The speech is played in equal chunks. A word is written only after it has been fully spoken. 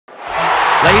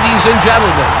Ladies and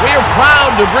gentlemen, we are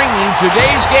proud to bring you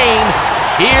today's game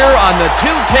here on the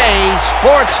 2K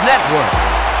Sports Network,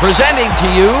 presenting to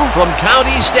you from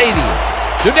County Stadium.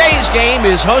 Today's game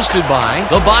is hosted by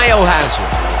the Biohazard.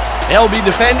 They'll be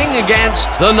defending against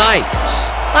the Knights.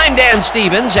 I'm Dan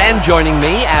Stevens, and joining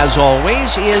me, as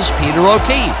always, is Peter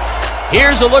O'Keefe.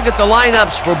 Here's a look at the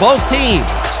lineups for both teams.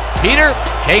 Peter,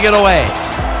 take it away.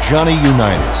 Johnny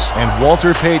Unitas and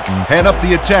Walter Payton head up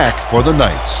the attack for the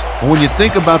Knights. When you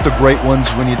think about the great ones,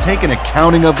 when you take an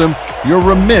accounting of them, you're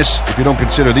remiss if you don't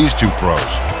consider these two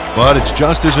pros. But it's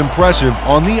just as impressive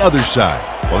on the other side.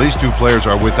 Well, these two players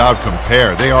are without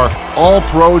compare. They are all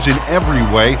pros in every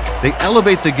way. They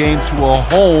elevate the game to a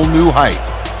whole new height.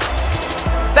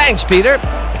 Thanks, Peter.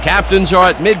 The captains are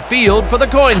at midfield for the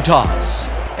coin toss.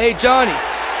 Hey, Johnny,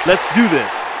 let's do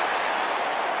this.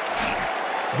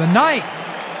 The Knights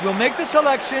will make the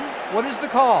selection. What is the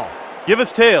call? Give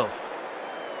us tails.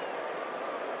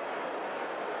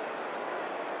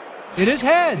 It is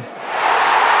heads.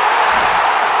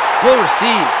 We'll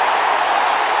receive.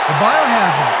 The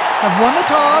Biohazard have won the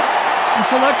toss and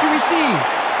select to receive.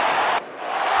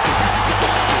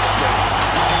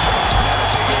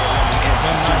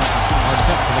 Are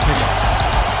set for the kickoff.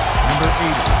 Number 8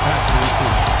 back to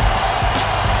receive.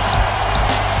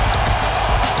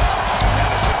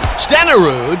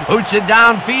 Stenerud boots it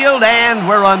downfield, and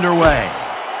we're underway.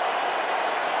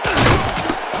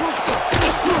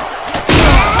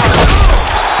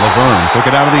 Laverne took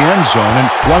it out of the end zone, and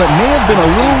while it may have been a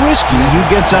little risky, he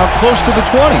gets out close to the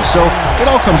 20, so it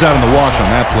all comes out in the wash on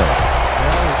that play.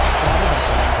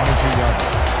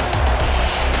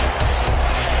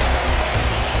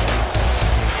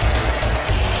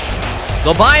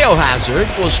 The Biohazard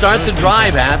will start the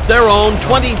drive at their own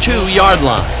 22-yard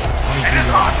line.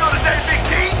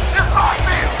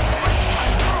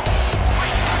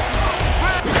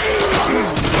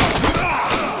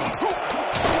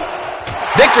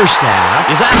 Bickerstaff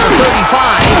is at the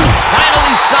 35,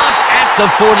 finally stopped at the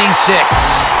 46.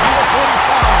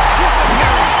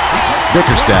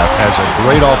 Bickerstaff has a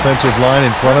great offensive line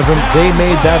in front of him. They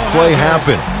made that play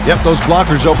happen. Yep, those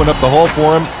blockers opened up the hole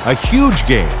for him. A huge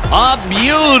gain. A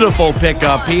beautiful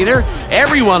pickup, Peter.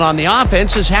 Everyone on the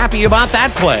offense is happy about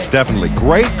that play. Definitely.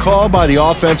 Great call by the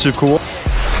offensive coordinator.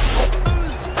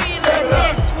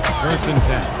 First and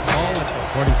 10. Ball at the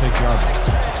 46-yard line.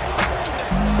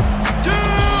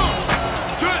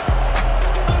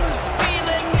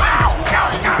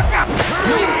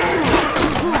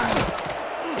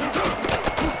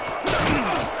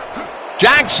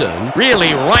 Jackson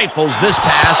really rifles this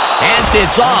pass, and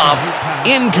it's off.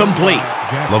 Incomplete.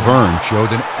 Laverne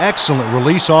showed an excellent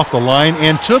release off the line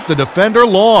and took the defender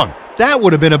long. That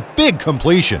would have been a big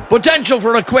completion. Potential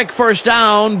for a quick first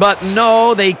down, but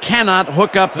no, they cannot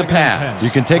hook up the pass. You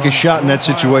can take a shot in that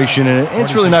situation, and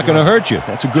it's really not going to hurt you.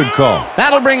 That's a good call.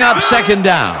 That'll bring up second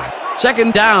down.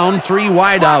 Second down, 3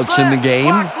 wideouts in the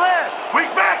game.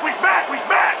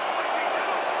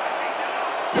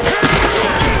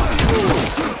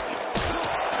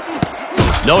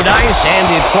 No dice, and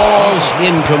it falls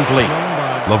incomplete.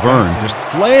 Laverne just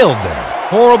flailed there.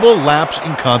 Horrible lapse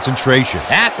in concentration.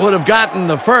 That would have gotten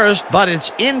the first, but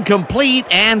it's incomplete,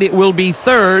 and it will be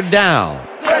third down.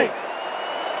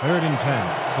 Third and 10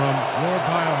 from your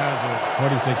Biohazard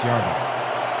 46-yard line.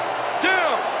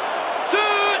 Down,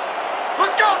 set,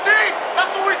 let's go, D.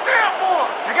 That's what we stand for.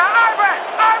 You got eye back,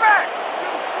 eye back.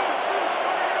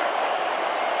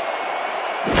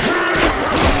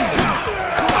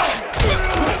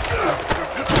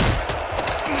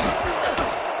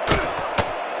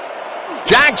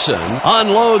 Jackson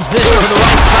unloads this to the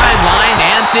right sideline,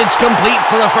 and it's complete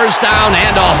for the first down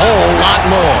and a whole lot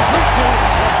more.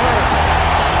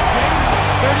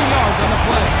 30 yards on the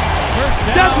play. First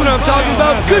down. That's what I'm talking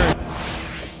about. Good.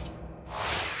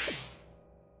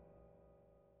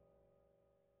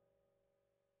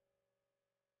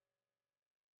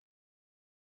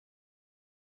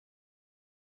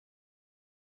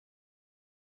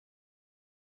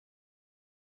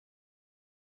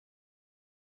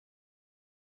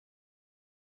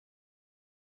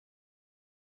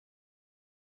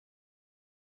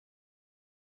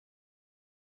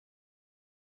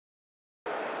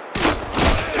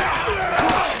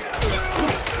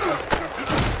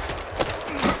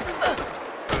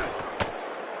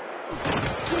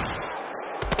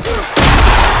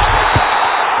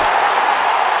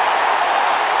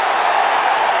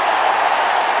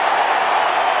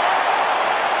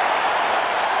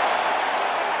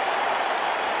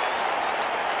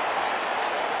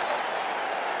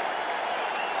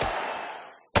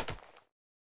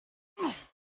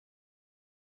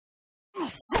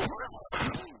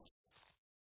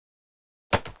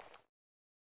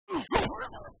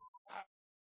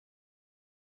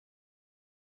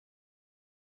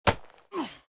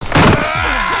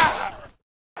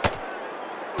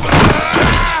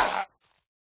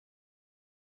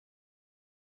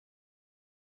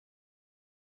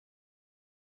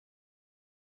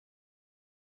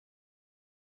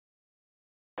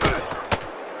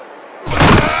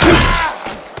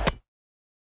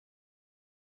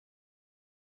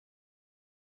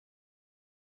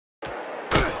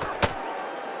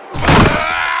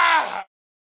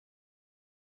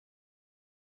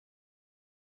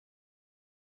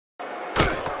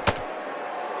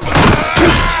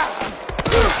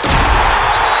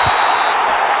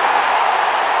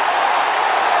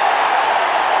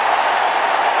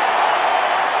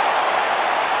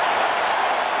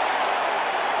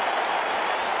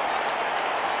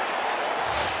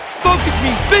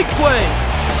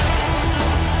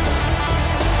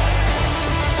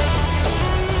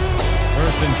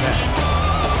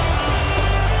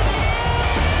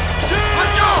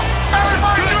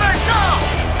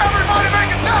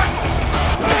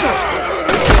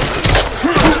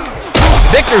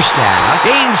 Bickerstaff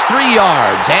gains 3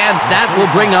 yards, and that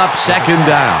will bring up second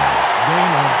down.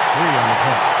 Gain of 3 on the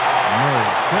play. Murray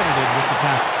credited with the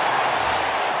tackle.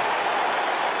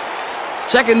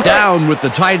 Second down with the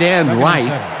tight end Second and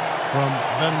right. 7 from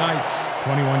the Knights,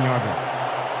 21-yard line.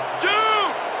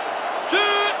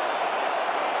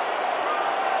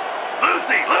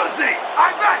 Lucy,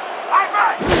 I bet.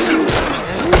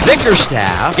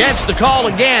 Bickerstaff gets the call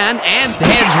again and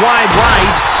heads wide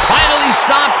right. Finally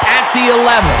stopped at the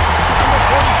 11.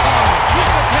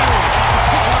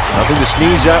 Nothing to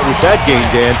sneeze at with that game,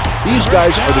 Dan. These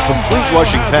guys are the complete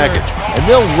rushing package, and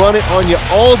they'll run it on you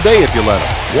all day if you let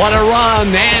them. What a run,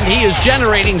 and he is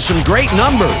generating some great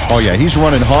numbers. Oh, yeah, he's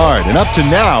running hard, and up to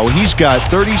now, he's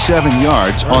got 37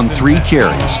 yards on 3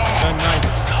 carries. The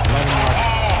Knights, 11-yard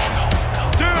line.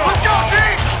 Let's go, D!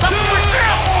 That's what we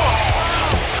stand for!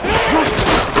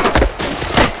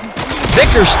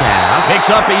 Bickerstaff picks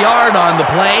up a yard on the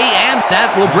play, and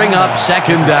that will bring up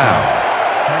second down.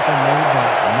 Tackle made by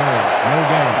Murray. No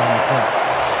gain on the play.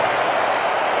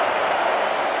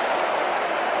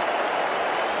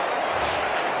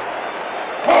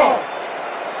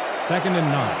 Second and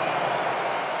 9.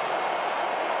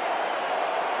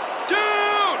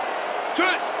 Dude!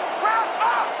 Sit!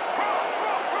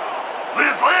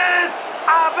 Liz!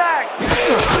 I'm back!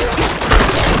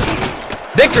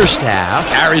 Bickerstaff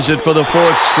carries it for the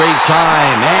 4th straight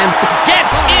time and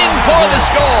gets in for the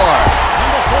score.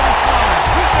 Number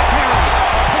 45 with the carry.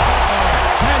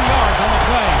 10 yards on the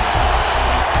play.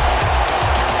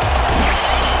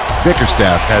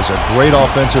 Bickerstaff has a great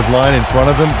offensive line in front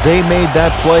of him. They made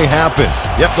that play happen.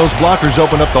 Yep, those blockers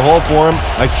opened up the hole for him.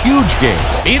 A huge game.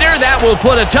 Peter, that will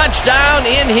put a touchdown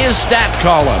in his stat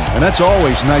column. And that's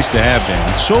always nice to have, Dan.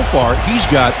 So far, he's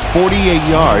got 48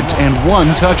 yards and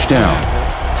 1 touchdown.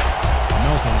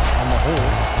 Nelson on the hold.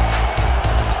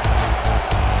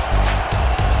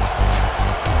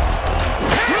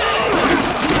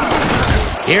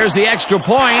 Here's the extra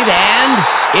point, and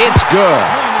it's good.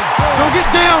 Don't get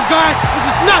down, guys.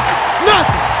 This is nothing.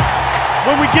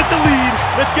 When we get the lead,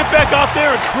 let's get back out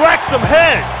there and crack some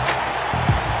heads.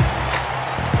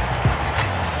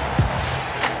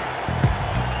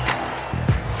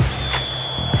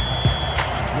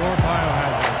 Your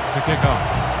Biohazard to kick off.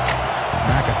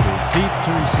 McAfee deep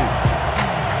to receive.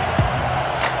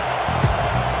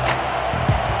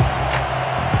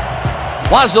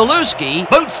 Wazalewski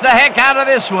boots the heck out of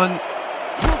this one.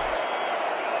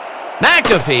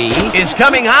 McAfee is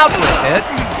coming out with it.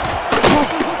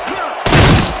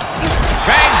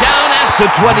 Dragged down at the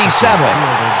 27.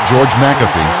 George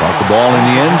McAfee caught the ball in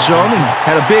the end zone and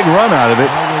had a big run out of it.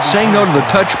 Saying no to the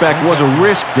touchback was a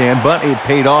risk, Dan, but it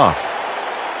paid off.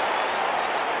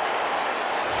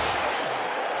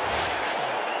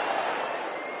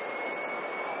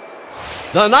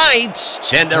 The Knights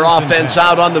send their offense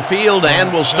out on the field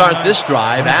and will start this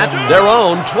drive at their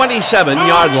own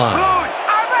 27-yard line.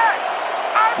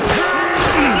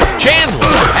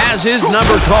 Chandler has his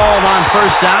number called on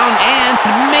first down and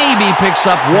maybe picks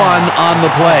up 1 on the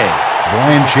play.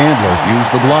 Brian Chandler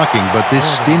used the blocking, but this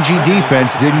stingy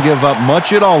defense didn't give up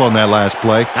much at all on that last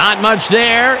play. Not much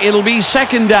there. It'll be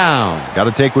second down. Got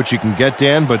to take what you can get,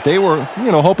 Dan, but they were,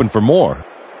 hoping for more.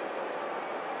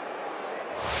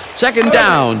 Second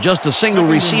down, just a single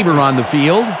receiver on the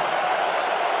field. Down!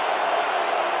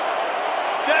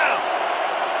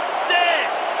 Sit!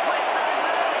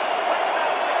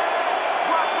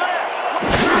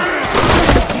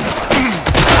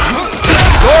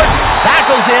 Gordon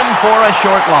tackles him for a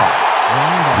short loss.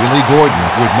 Willie Gordon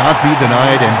would not be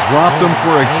denied and dropped him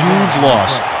for a huge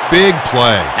loss. Big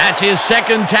play. That's his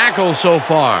second tackle so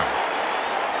far.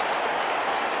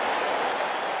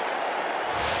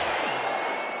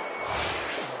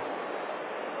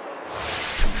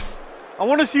 I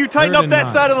want to see you tighten up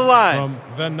that side of the line. From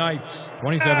the Knights,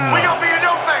 27 We yards. gonna be a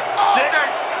new thing all Sit. day.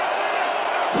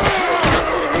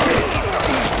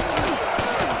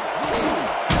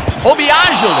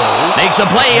 Biohazard makes a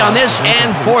play on this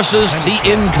and forces the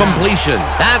incompletion.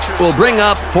 That will bring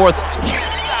up 4th.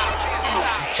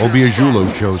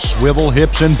 Biohazard chose swivel,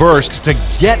 hips, and burst to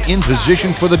get in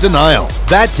position for the denial.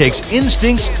 That takes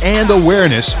instincts and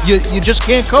awareness you just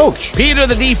can't coach. Peter,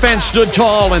 the defense stood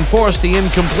tall and forced the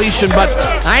incompletion, but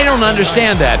I don't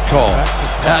understand that call.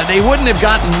 They wouldn't have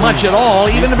gotten much at all,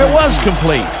 even if it was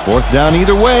complete. 4th down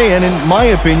either way, and in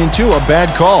my opinion, too, a bad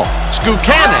call.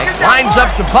 Skukanik lines up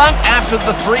to punt after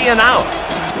the 3 and out.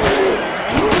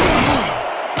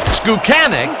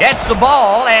 Skukanik gets the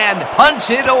ball and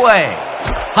punts it away.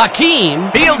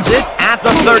 Hakeem fields it at the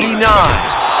 39.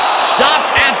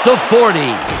 Stopped at the 40.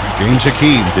 James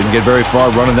Hakeem didn't get very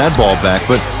far running that ball back,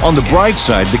 but on the bright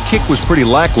side, the kick was pretty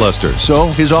lackluster, so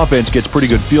his offense gets pretty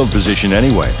good field position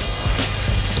anyway.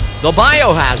 The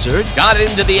Biohazard got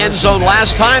into the end zone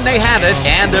last time they had it,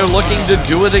 and they're looking to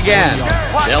do it again.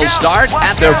 They'll start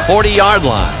at their 40-yard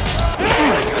line.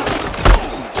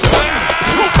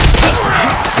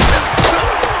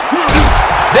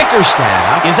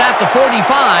 Bickerstaff is at the 45,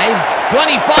 25,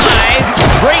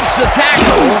 breaks the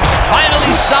tackle,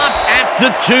 finally stopped at the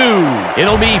 2.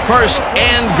 It'll be first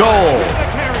and goal.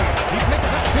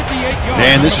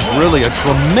 Man, this is really a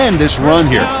tremendous run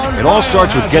here. It all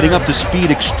starts with getting up to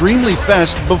speed extremely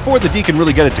fast before the D can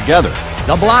really get it together.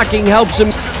 The blocking helps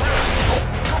him.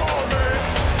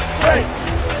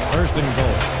 First and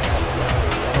goal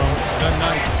from the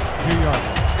Knights 2-yard line.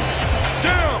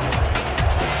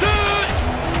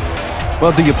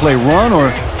 Well, do you play run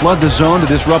or flood the zone to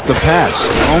disrupt the pass?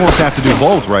 Almost have to do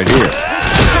both right here.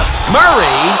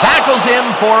 Murray tackles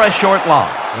him for a short loss.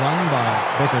 Run by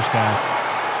Bickerstaff.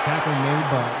 Tackle made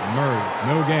by Murray.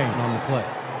 No gain on the play.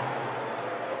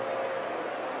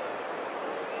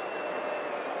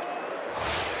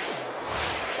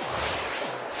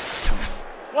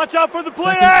 Watch out for the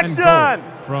play Second and action!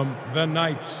 goal from the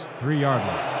Knights 3-yard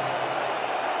line.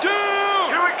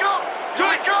 Here we go! Here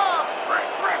we go!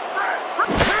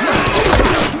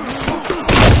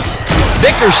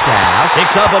 Bickerstaff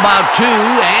picks up about 2,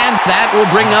 and that will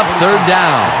bring up third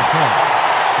down.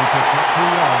 He picks up 2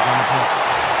 yards on the play.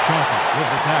 Shankly with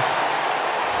the tackle.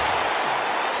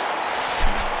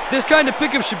 This kind of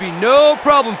pickup should be no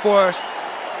problem for us.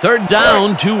 Third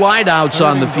down, 2 wideouts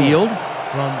on the field.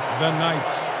 From the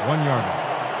Knights 1-yard line.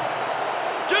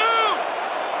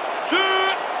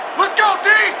 Let's go, D!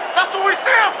 That's what we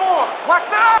stand for! Watch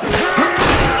that!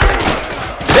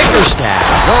 Bickerstaff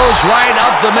goes right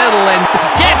up the middle and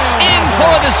gets in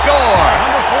for the score.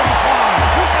 Number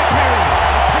 45, with the carry.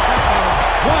 Pick up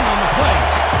 1 on the play.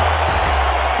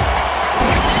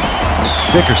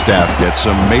 Bickerstaff gets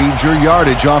some major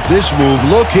yardage off this move.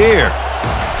 Look here.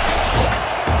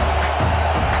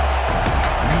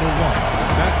 Number 1,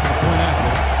 back to the point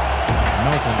after.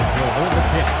 Melton will hold the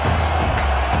kick.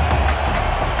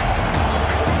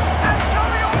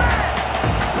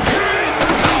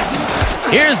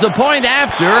 Here's the point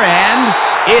after, and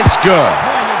it's good.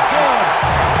 Point is good.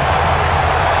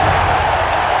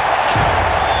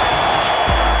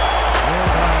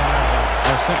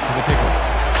 Are set for the kickoff.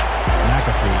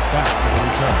 McAfee back for the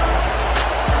return.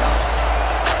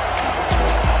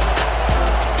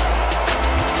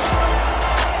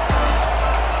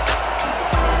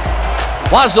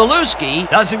 Wazalewski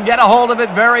doesn't get a hold of it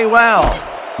very well.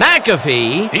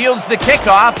 McAfee fields the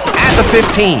kickoff at the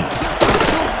 15.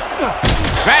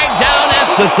 Dragged down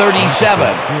at the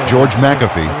 37. George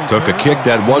McAfee took a kick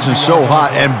that wasn't so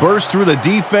hot and burst through the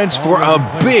defense for a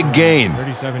big gain.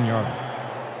 37-yard.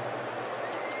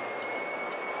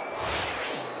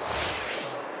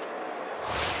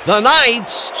 The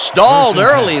Knights stalled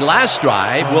early last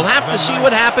drive. We'll have to see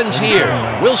what happens here.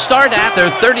 We'll start at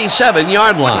their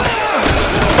 37-yard line.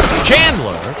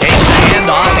 Chandler takes the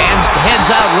handoff and heads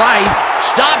out right.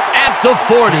 Stopped at the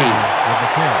 40. With the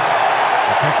carry.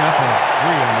 The pick up of 3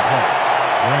 on the play.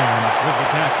 Graham with the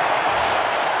tackle.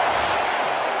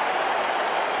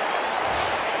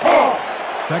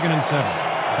 Second and 7.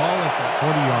 Ball at the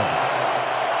 40-yard line.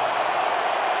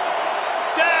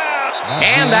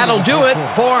 And that'll do it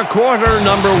for quarter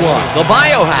number 1. The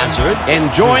Biohazard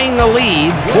enjoying the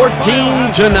lead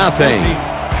 14-0.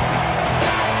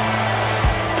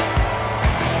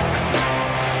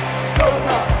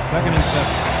 Second and 7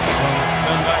 from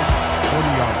the Knights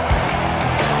 40-yard line.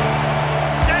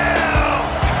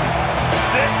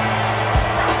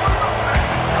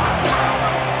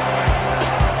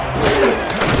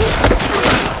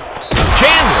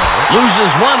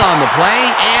 Loses 1 on the play,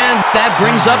 and that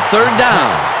brings up third down.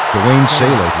 Dwayne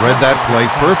Saylor read that play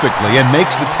perfectly and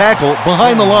makes the tackle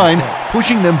behind the line,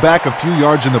 pushing them back a few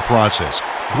yards in the process.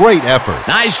 Great effort.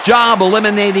 Nice job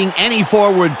eliminating any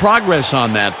forward progress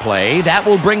on that play. That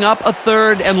will bring up a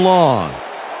third and long.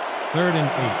 Third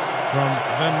and 8 from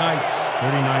the Knights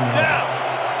 39-yard line.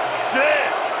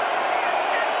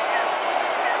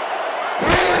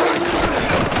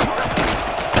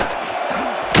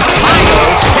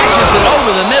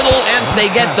 Over the middle, and they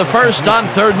get the first on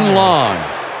third and long.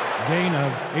 Gain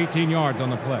of 18 yards on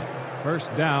the play.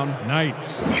 First down,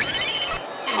 Knights.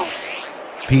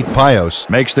 Pete Pios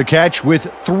makes the catch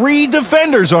with 3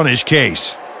 defenders on his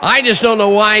case. I just don't know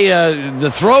why the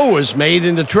throw was made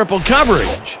into triple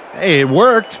coverage. Hey, it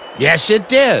worked. Yes, it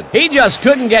did. He just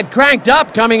couldn't get cranked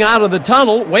up coming out of the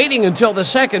tunnel, waiting until the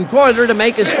second quarter to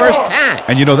make his first catch.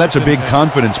 And you know, that's a big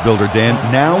confidence builder, Dan.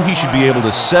 Now he should be able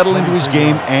to settle into his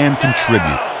game and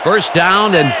contribute. First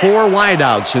down and 4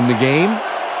 wideouts in the game.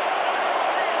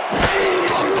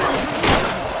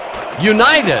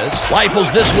 Unitas rifles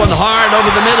this one hard over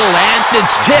the middle, and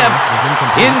it's tipped.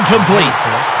 Incomplete.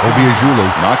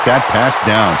 Biohazard knocked that pass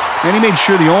down, and he made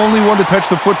sure the only one to touch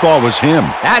the football was him.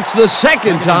 That's the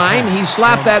second time he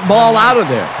slapped that ball out of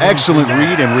there. Excellent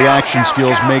read and reaction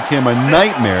skills make him a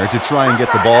nightmare to try and get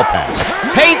the ball past.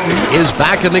 Peyton is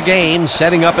back in the game,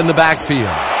 setting up in the backfield.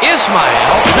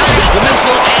 Ismail knocks the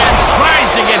missile and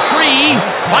tries to get free.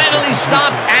 Finally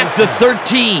stopped at the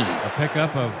 13. A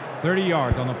pickup of 30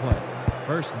 yards on the play.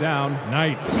 First down,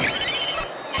 Knights.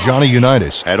 Johnny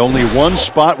Unitas had only one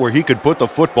spot where he could put the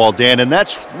football, Dan, and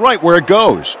that's right where it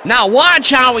goes. Now watch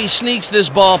how he sneaks this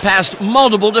ball past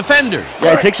multiple defenders.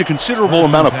 Yeah, it takes a considerable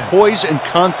amount of poise and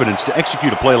confidence to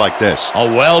execute a play like this. A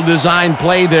well-designed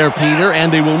play there, Peter,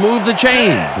 and they will move the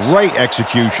chains. Great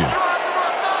execution.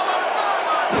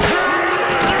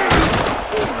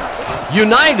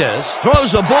 Unitas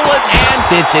throws a bullet,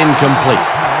 and it's incomplete.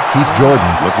 Keith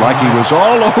Jordan looked like he was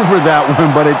all over that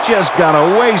one, but it just got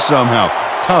away somehow.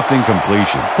 Tough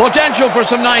incompletion. Potential for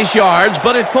some nice yards,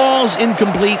 but it falls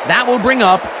incomplete. That will bring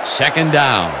up second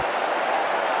down.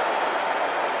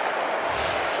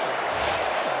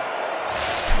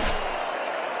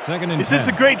 Second and 10. Is this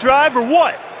a great drive or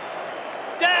what?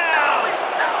 Down!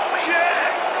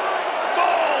 Check!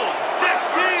 Goal!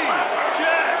 16!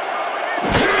 Check!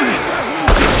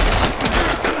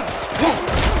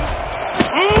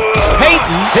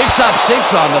 Peyton picks up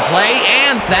 6 on the play,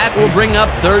 and that will bring up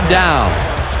third down.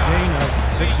 Gain of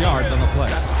 6 yards on the play.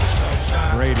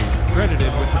 Brady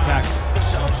credited with the tackle.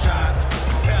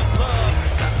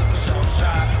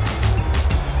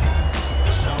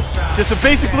 Just a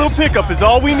basic little pickup is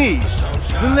all we need.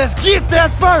 Then let's get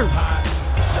that first!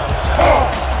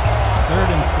 Third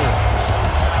and 4.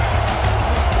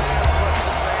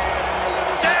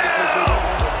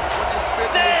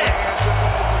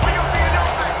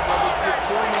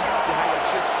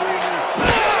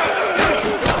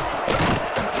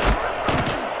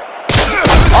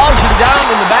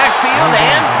 Down in the backfield,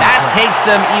 and that takes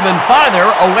them even farther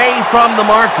away from the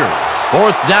markers.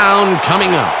 Fourth down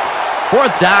coming up.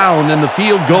 Fourth down, and the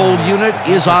field goal unit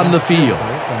is on the field.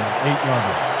 From the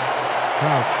 8-yarder.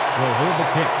 Crouch will hold the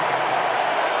kick.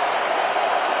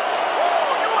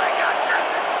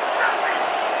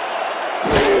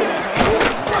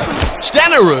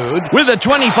 Stenerud with a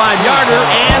 25-yarder,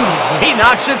 and he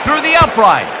knocks it through the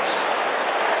uprights.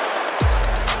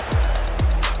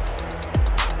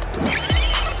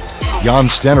 Jan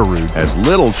Stenerud has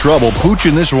little trouble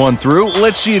pooching this one through.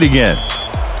 Let's see it again.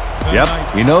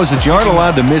 Yep, he knows that you aren't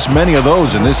allowed to miss many of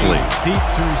those in this league. Deep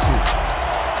to receive.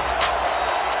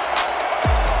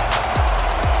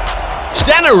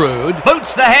 Stenerud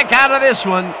boots the heck out of this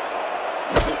one.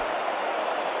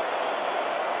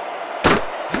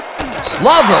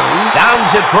 Lovell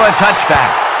downs it for a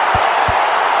touchback.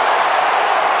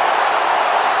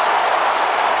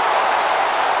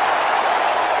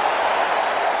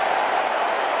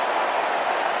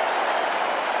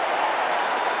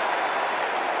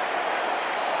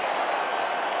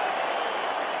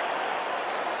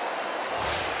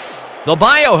 The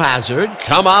Biohazard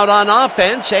come out on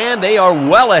offense, and they are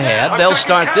well ahead. They'll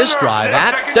start this drive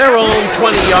at their own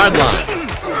 20-yard line.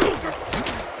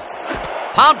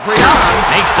 Poutbriand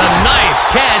makes the nice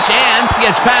catch and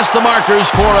gets past the markers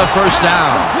for a first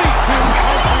down.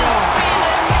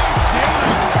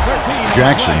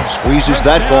 Jackson squeezes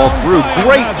that ball through.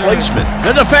 Great placement.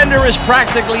 The defender is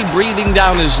practically breathing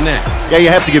down his neck. Yeah, you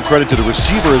have to give credit to the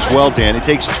receiver as well, Dan. It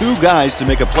takes 2 guys to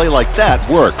make a play like that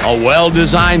work. A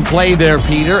well-designed play there,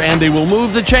 Peter, and they will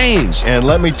move the chains. And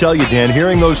let me tell you, Dan,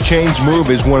 hearing those chains move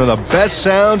is one of the best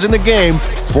sounds in the game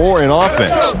for an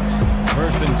offense.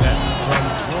 First and 10 from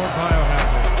your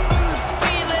Biohazard.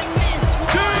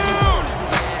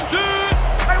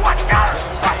 Hey, watch out!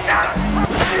 Watch out!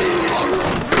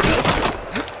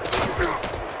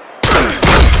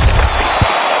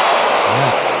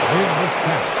 With the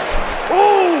sack.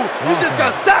 Ooh! You just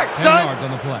got sacked, 10 son! yards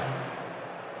on the play.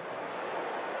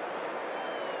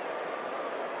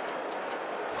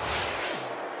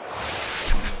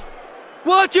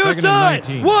 Watch your Second and side!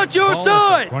 19. Watch your Ball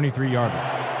side! at the 23-yarder.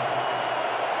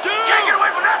 Can't get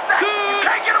away from that sack! You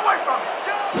can't get away from it!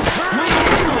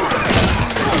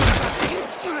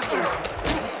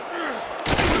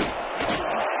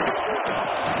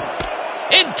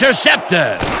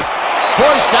 intercepted.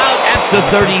 Forced out at the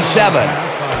 37.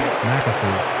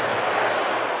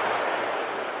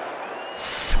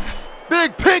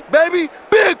 Big pick, baby!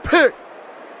 Big pick!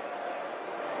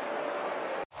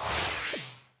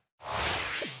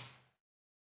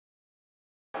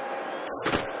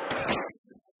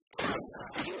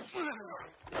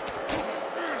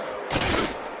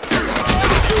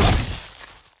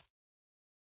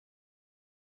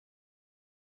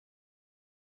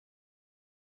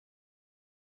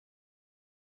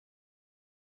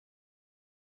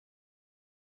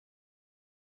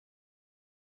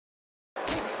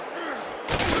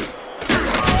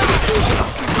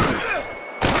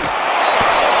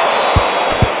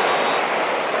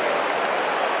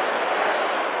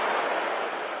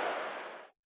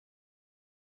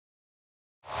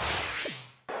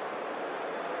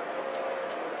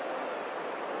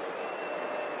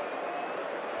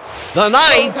 The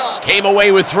Knights came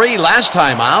away with 3 last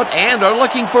time out and are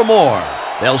looking for more.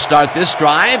 They'll start this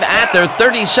drive at their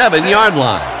 37-yard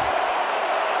line.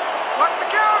 Watch the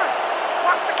counter!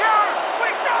 Watch the counter!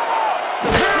 Wait,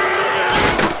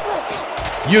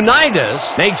 double!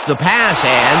 Unitas makes the pass,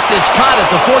 and it's caught at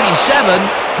the 47,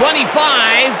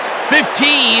 25,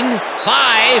 15,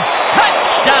 5,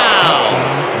 touchdown!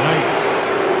 Knights.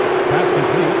 Pass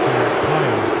complete to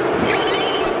Pius.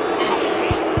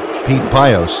 Pete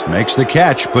Pius makes the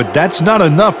catch, but that's not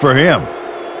enough for him.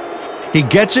 He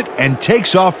gets it and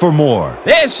takes off for more.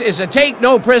 This is a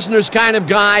take-no-prisoners kind of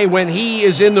guy when he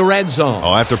is in the red zone.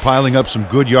 Oh, after piling up some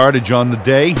good yardage on the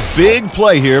day, big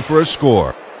play here for a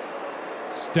score.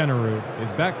 Stenerud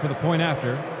is back for the point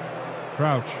after.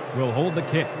 Crouch will hold the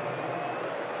kick.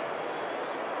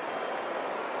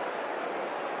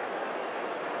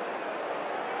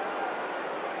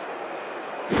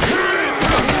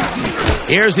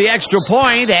 Here's the extra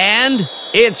point, and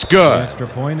it's good. The extra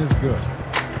point is good.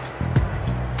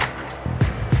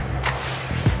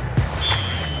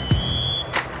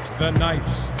 The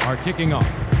Knights are kicking off.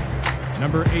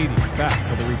 Number 80 back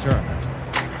for the return.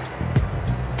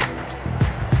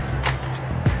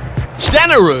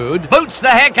 Stenerud boots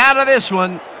the heck out of this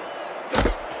one.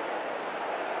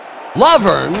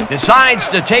 Lovern decides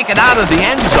to take it out of the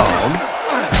end zone.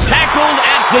 Tackled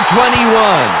at the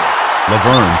 21.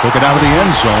 Laverne took it out of the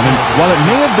end zone, and while it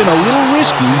may have been a little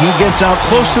risky, he gets out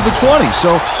close to the 20,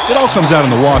 so it all comes out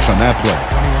in the wash on that play.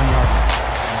 21 yards.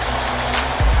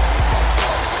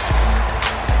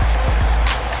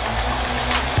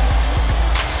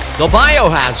 The The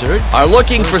Biohazard are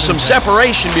looking for some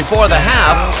separation before the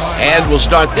half and will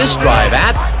start this drive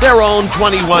at their own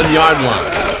 21-yard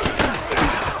line.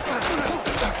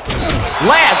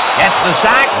 Lett gets the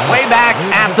sack way back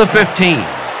at the 15.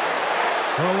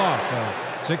 For a loss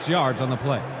of 6 yards on the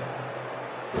play.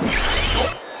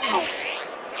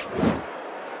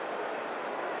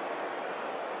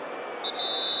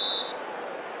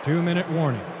 Two-minute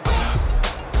warning.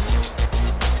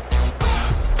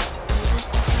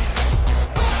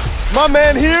 My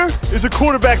man here is a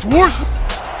quarterback's worst.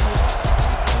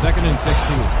 2nd and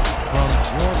 16 from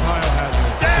your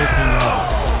Biohazard 15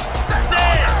 yards. That's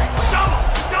it!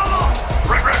 Double!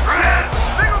 Red!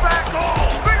 Single back!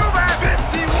 Single back!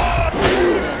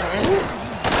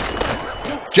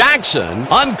 51! Jackson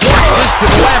unclocks this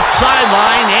to the left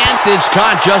sideline, and it's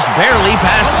caught just barely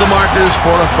past the markers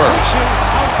for a first.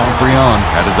 Pomprion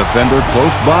had a defender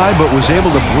close by, but was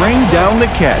able to bring down the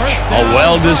catch. A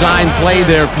well-designed play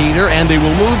there, Peter, and they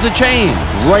will move the chains.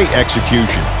 Great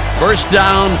execution. First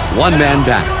down, 1 man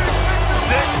down.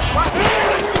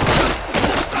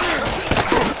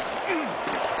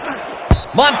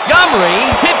 Montgomery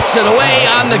tips it away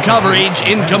on the coverage,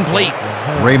 incomplete.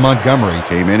 Ray Montgomery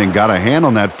came in and got a hand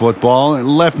on that football and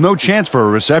left no chance for a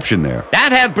reception there.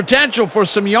 That had potential for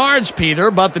some yards,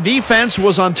 Peter, but the defense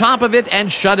was on top of it and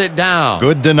shut it down.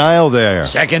 Good denial there.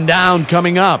 Second down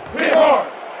coming up.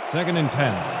 2nd and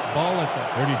 10. Ball at the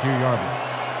 32-yard line.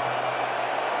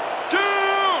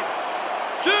 Down!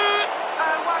 Sit!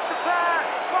 Watch the pass!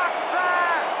 Watch the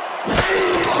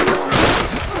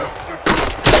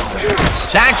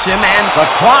pass! Sacks him, and the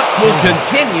clock will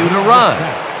continue to run.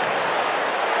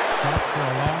 Stops for a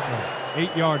loss of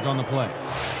 8 yards on the play.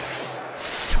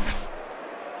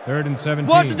 3rd and 17.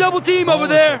 Watch the double team over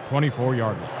there.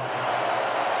 24-yard line.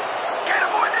 Can't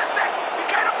avoid this thing! You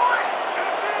can't avoid it!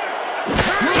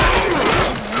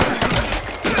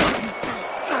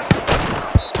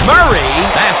 Murray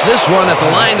bats this one at the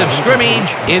line of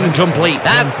scrimmage, incomplete.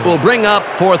 That will bring up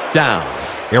 4th down.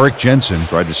 Eric Jensen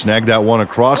tried to snag that one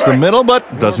across the middle,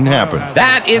 but doesn't happen.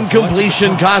 That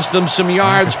incompletion cost them some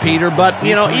yards, Peter, but,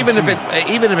 you know, even if it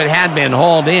had been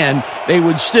hauled in, they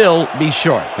would still be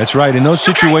short. That's right. In those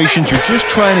situations, you're just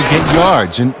trying to get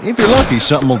yards, and if you're lucky,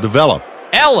 something will develop.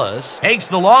 Ellis takes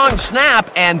the long snap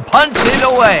and punts it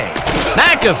away.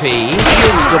 McAfee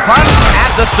fields the punt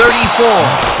at the 34.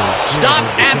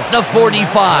 Stopped at the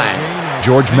 45.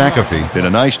 George McAfee did a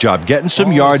nice job getting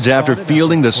some yards after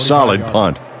fielding the solid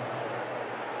punt.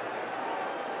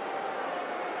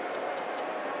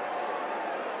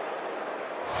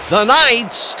 The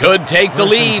Knights could take the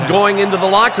lead going into the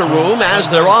locker room as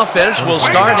their offense will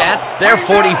start at their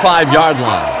 45-yard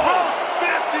line.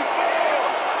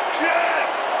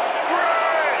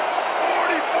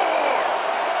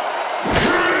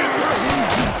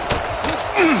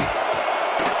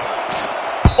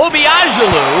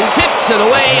 Biohazard tips it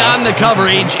away on the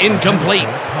coverage, incomplete.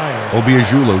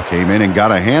 Biohazard came in and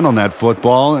got a hand on that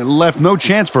football and left no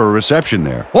chance for a reception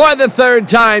there. For the third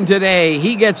time today,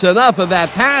 he gets enough of that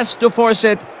pass to force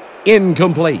it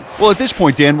incomplete. Well, at this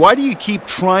point, Dan, why do you keep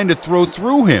trying to throw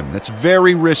through him? That's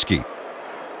very risky.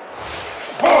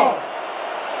 2nd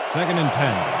and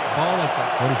 10. Ball at the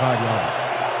 45-yard.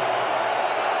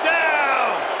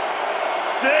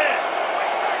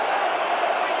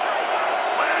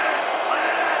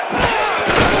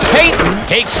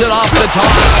 Takes it off the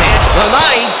toss, and the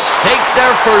Knights take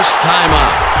their first time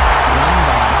out.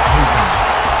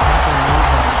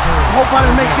 I hope I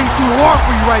didn't make things too hard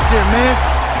for you right there, man.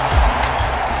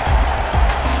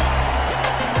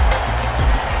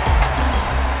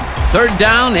 Third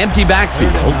down, empty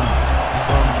backfield. From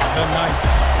the Knights,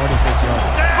 46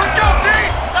 yards. Let's go, D!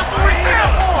 That's what we're here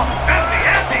for! Empty!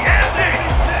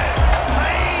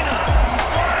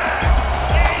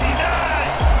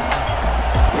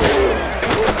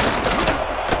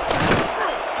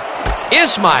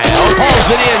 Ismail pulls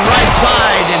it in right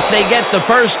side, and they get the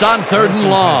first on 3rd and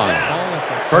long.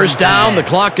 First down, the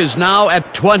clock is now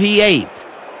at 28.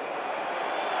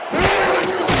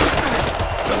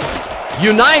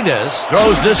 Unitas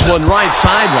throws this one right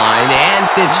sideline, and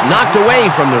it's knocked away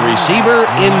from the receiver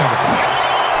in...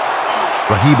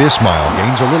 Raheem Ismail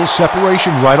gains a little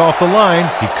separation right off the line.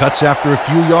 He cuts after a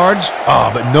few yards,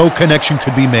 but no connection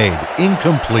could be made.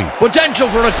 Incomplete. Potential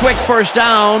for a quick first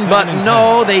down, but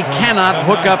no, they cannot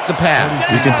hook up the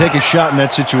pass. You can take a shot in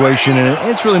that situation, and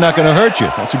it's really not going to hurt you.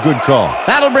 That's a good call.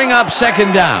 That'll bring up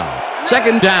 2nd down.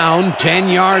 2nd down, 10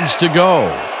 yards to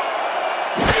go.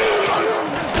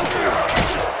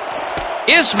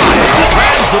 Ismail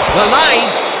grabs the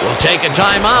Knights. Will take a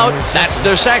timeout. That's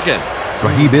their second.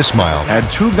 Raheem Ismail had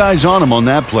 2 guys on him on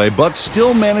that play, but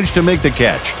still managed to make the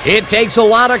catch. It takes a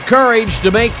lot of courage to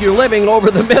make your living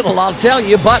over the middle, I'll tell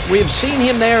you, but we've seen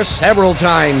him there several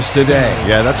times today.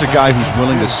 Yeah, that's a guy who's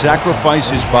willing to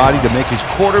sacrifice his body to make his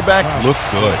quarterback look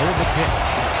good.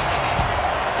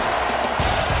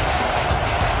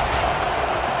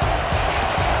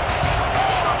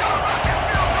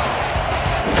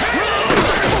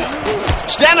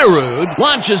 Stenerud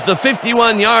launches the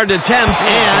 51-yard attempt,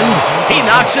 and he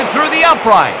knocks it through the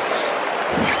uprights.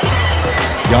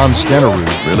 Jan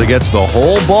Stenerud really gets the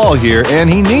whole ball here,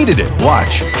 and he needed it.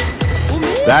 Watch.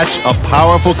 That's a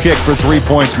powerful kick for 3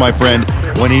 points, my friend.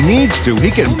 When he needs to,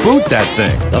 he can boot that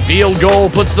thing. The field goal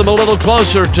puts them a little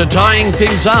closer to tying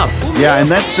things up. Yeah, and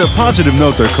that's a positive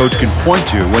note their coach can point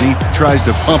to when he tries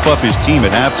to pump up his team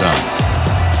at halftime.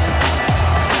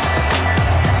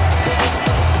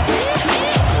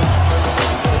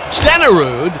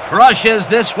 Stenerud crushes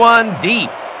this one deep.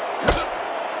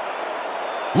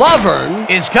 Lovern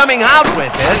is coming out with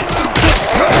it.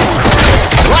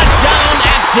 Brought down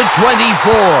at the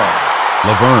 24.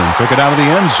 Laverne took it out of the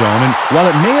end zone, and while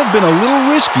it may have been a little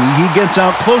risky, he gets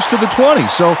out close to the 20,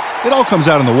 so it all comes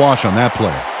out in the wash on that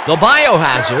play. The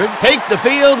Biohazard take the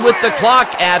field with the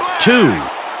clock at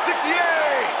 2.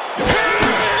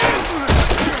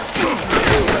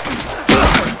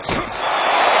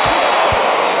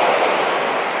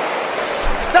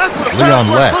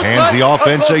 Leon Lett hands the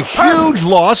offense a huge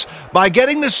loss by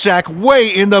getting the sack way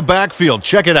in the backfield.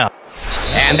 Check it out.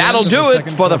 And that'll do it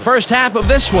for the first half of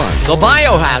this one. The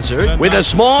Biohazard with a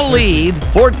small lead,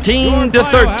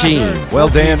 14-13. Well,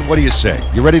 Dan, what do you say?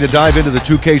 You ready to dive into the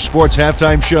 2K Sports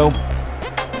halftime show?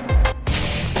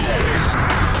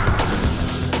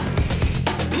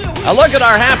 A look at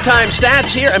our halftime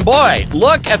stats here, and boy,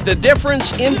 look at the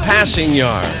difference in passing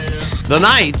yards. The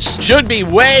Knights should be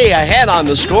way ahead on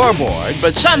the scoreboard,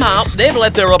 but somehow they've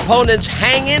let their opponents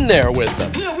hang in there with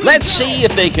them. Let's see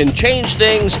if they can change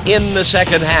things in the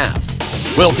second half.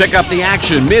 will pick up the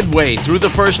action midway through the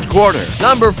first quarter.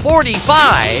 Number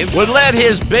 45 would let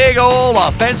his big old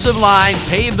offensive line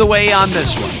pave the way on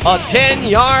this one. A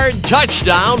 10-yard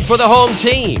touchdown for the home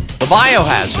team. The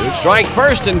Biohazard strike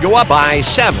first and go up by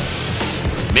 7.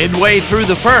 Midway through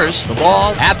the first, the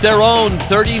ball at their own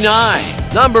 39.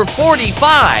 Number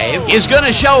 45 is going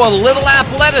to show a little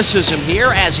athleticism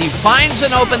here as he finds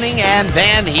an opening and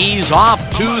then he's off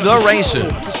to the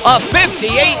races. A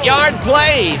 58-yard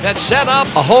play that set up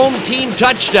a home team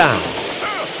touchdown.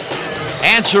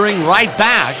 Answering right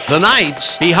back, the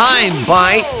Knights behind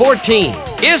by 14.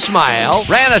 Ismail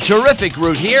ran a terrific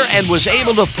route here and was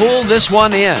able to pull this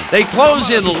one in. They close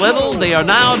in a little. They are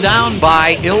now down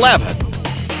by 11.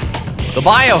 The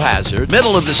Biohazard,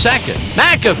 middle of the second.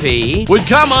 McAfee would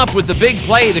come up with the big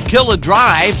play to kill a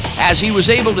drive as he was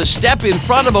able to step in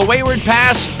front of a wayward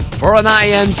pass for an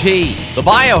INT. The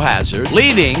Biohazard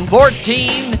leading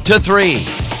 14-3.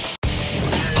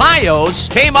 Pios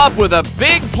came up with a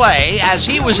big play as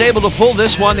he was able to pull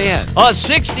this one in. A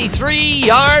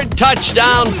 63-yard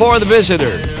touchdown for the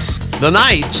visitors. The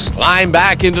Knights climb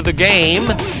back into the game,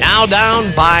 now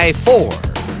down by 4.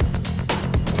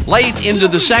 Late into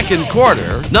the second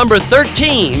quarter, number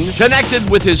 13 connected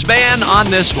with his man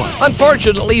on this one.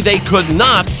 Unfortunately, they could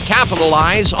not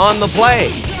capitalize on the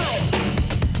play.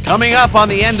 Coming up on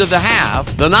the end of the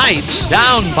half, the Knights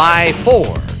down by 4.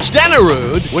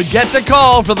 Stenerud would get the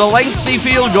call for the lengthy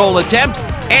field goal attempt,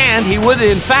 and he would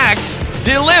in fact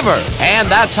deliver. And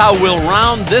that's how we'll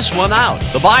round this one out.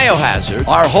 The Biohazard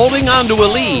are holding on to a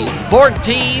lead,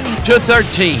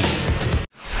 14-13.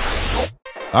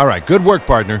 All right, good work,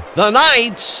 partner. The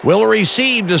Knights will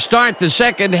receive to start the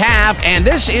second half, and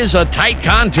this is a tight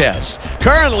contest.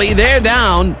 Currently, they're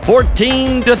down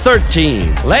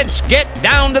 14-13. Let's get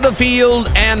down to the field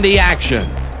and the action.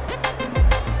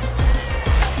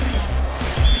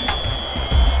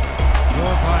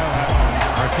 Your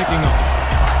Biohazard are kicking off.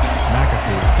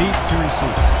 McAfee deep to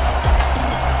receive.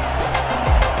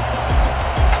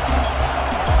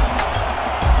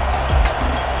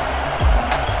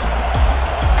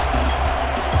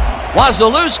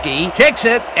 Wazalewski kicks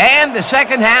it, and the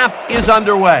second half is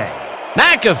underway.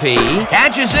 McAfee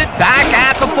catches it back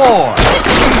at the 4.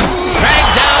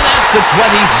 Dragged down at the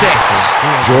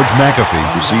 26. George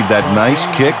McAfee received that nice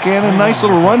kick and a nice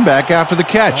little run back after the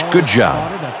catch. Good job.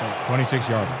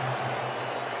 26-yard.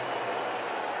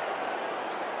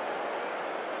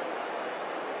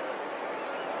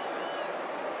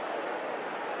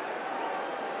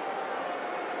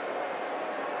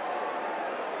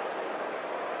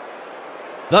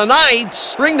 The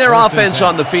Knights bring their offense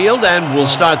on the field and will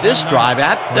start this drive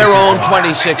at their own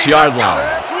 26-yard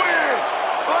line.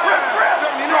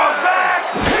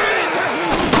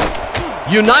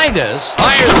 Unitas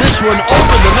fires this one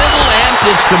over the middle, and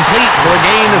it's complete for a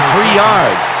gain of 3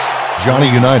 yards.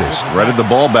 Johnny Unitas threaded the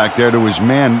ball back there to his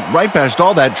man right past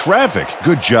all that traffic.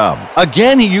 Good job.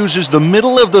 Again, he uses the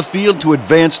middle of the field to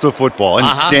advance the football. And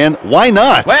Dan, why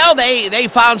not? Well, they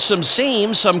found some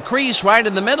seams, some crease right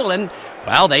in the middle, and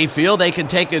well, they feel they can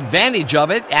take advantage of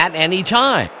it at any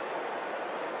time.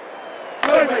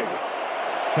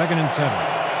 2nd and 7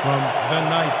 from the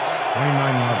Knights.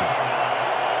 29-yard.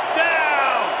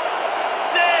 Down!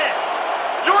 Sit!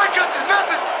 You ain't got to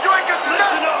nothing! You ain't got to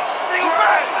nothing! Listen up! Bring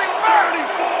back!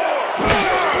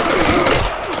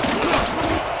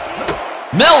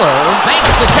 34! Miller makes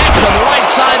the catch on the right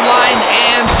sideline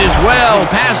and is well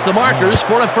past the markers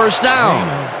for a first down.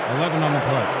 11 on the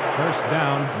play. First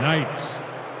down, Knights.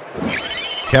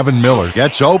 Kevin Miller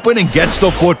gets open and gets the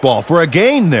football for a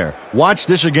gain there. Watch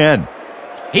this again.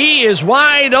 He is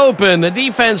wide open. The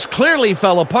defense clearly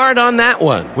fell apart on that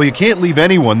one. Well, you can't leave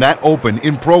anyone that open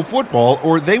in pro football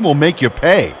or they will make you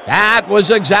pay. That was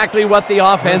exactly what the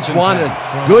offense wanted.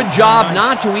 Good job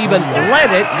not to even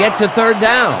let it get to third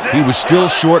down. He was still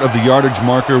short of the yardage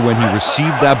marker when he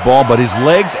received that ball, but his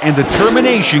legs and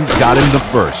determination got him the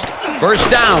first. First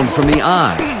down from the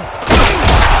eye.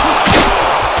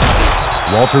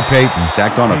 Walter Payton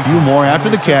tacked on a few more after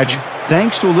the catch,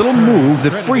 thanks to a little move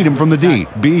that freed him from the D.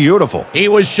 Beautiful. He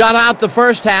was shut out the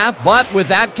first half, but with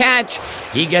that catch,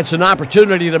 he gets an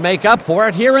opportunity to make up for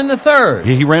it here in the third.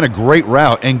 He ran a great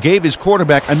route and gave his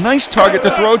quarterback a nice target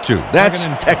to throw to. That's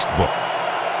textbook.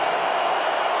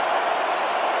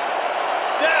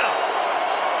 Down!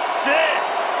 Sit!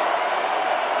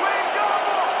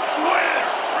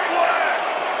 Switch!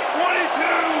 Black!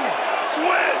 22!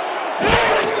 Switch!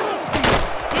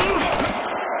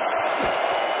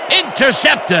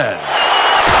 Intercepted.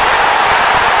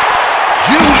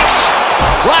 Jukes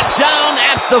brought down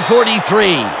at the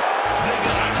 43.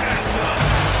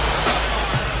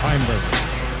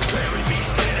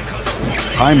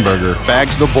 Heimberger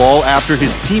bags the ball after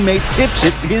his teammate tips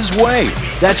it his way.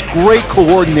 That's great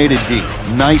coordinated D.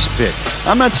 Nice pick.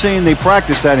 I'm not saying they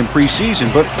practiced that in preseason,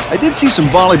 but I did see some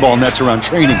volleyball nets around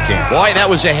training camp. Boy, that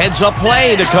was a heads-up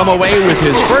play to come away with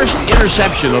his first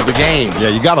interception of the game.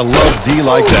 Yeah, you gotta love D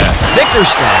like that.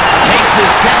 Bickerstaff takes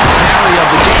his 10th carry of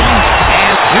the game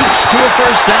and jukes to a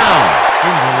first down.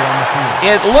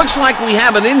 It looks like we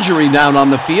have an injury down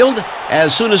on the field.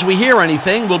 As soon as we hear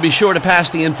anything, we'll be sure to pass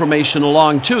the information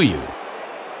along to you.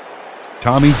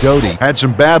 Tommy Doty had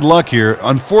some bad luck here.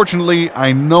 Unfortunately,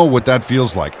 I know what that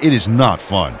feels like. It is not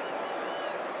fun.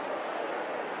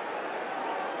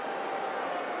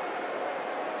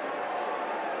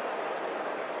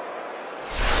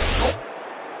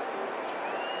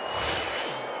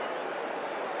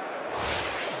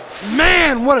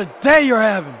 Man, what a day you're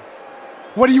having.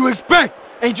 What do you expect?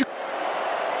 Ain't you?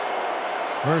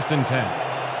 First and 10.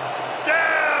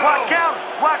 Watch out!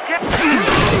 Watch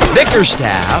out!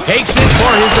 Bickerstaff takes it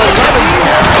for his 11th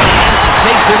carry and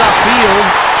takes it upfield.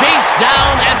 Chased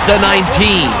down at the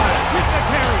 19. With the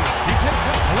carry, he picks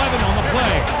up 11 on the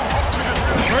play.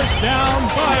 First down,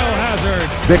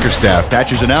 Biohazard. Bickerstaff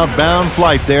catches an outbound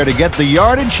flight there to get the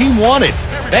yardage he wanted.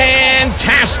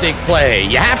 Fantastic play.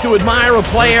 You have to admire a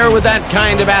player with that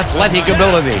kind of athletic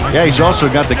ability. Yeah, he's also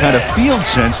got the kind of field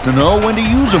sense to know when to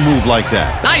use a move like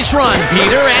that. Nice run,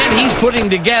 Peter, and he's putting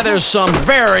together some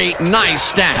very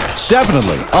nice stats.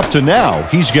 Definitely. Up to now,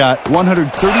 he's got 132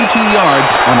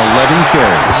 yards on 11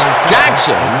 carries.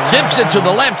 Jackson zips it to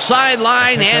the left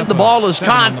sideline, and the ball is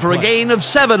caught for a gain of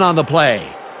 7 on the play.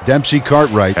 Dempsey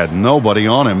Cartwright had nobody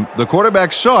on him. The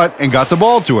quarterback saw it and got the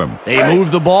ball to him. They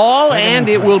move the ball, and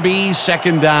it will be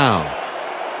second down.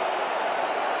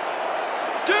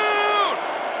 Down!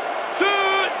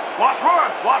 Set! Watch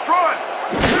run! Watch run!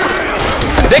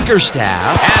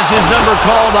 Bickerstaff has his number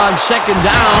called on second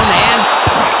down, and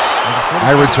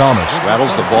Ira Thomas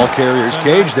rattles the ball carrier's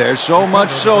cage there, so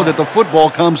much so that the football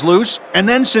comes loose. And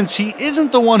then, since he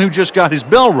isn't the one who just got his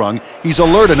bell rung, he's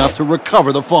alert enough to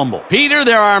recover the fumble. Peter,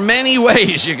 there are many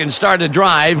ways you can start a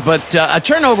drive, but a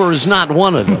turnover is not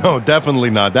one of them. No,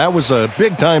 definitely not. That was a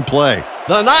big-time play.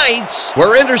 The Knights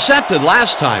were intercepted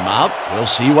last time out. We'll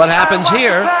see what happens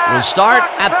here. We'll start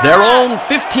at their own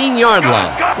 15-yard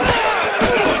line.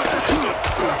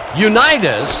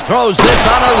 Unitas throws this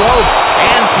on a rope,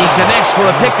 and he connects for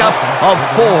a pickup of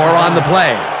 4 on the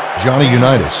play. Johnny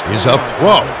Unitas is a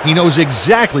pro. He knows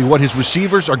exactly what his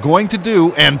receivers are going to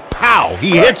do, and pow,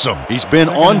 he hits them. He's been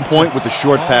on point with the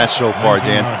short pass so far,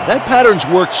 Dan. That pattern's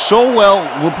worked so well,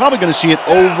 we're probably going to see it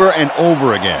over and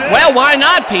over again. Well, why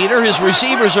not, Peter? His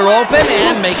receivers are open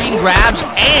and making grabs,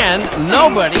 and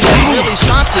nobody has really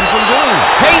stopped him from doing it.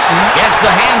 Peyton gets the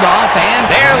handoff and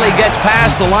barely gets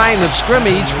past the line of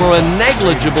scrimmage for a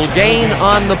negligible gain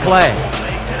on the play.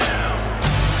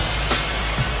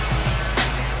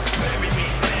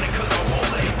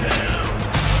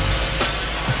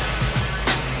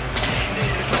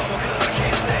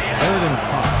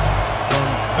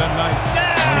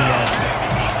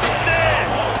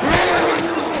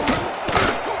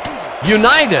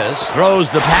 Unitas throws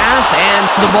the pass, and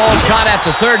the ball's caught at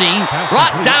the 30,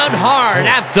 brought down hard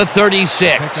at the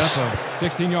 36. Pick up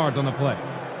 16 yards on the play.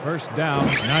 First down,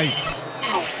 Knights.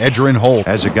 Edgerrin Holt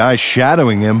has a guy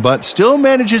shadowing him, but still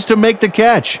manages to make the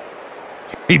catch.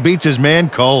 He beats his man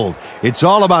cold. It's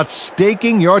all about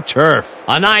staking your turf.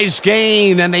 A nice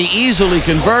gain, and they easily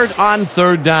convert on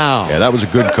third down. Yeah, that was a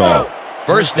good call.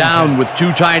 First down with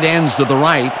 2 tight ends to the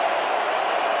right.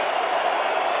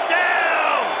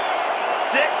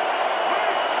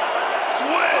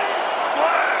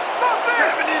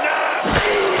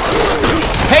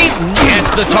 Peyton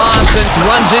gets the toss and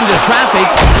runs into traffic,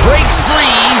 breaks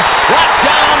free, brought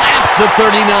down at the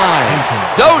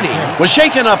 39. Doty was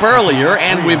shaken up earlier,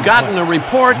 and we've gotten a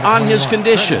report on his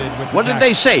condition. What did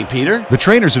they say, Peter? The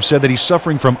trainers have said that he's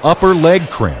suffering from upper leg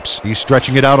cramps. He's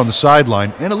stretching it out on the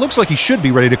sideline, and it looks like he should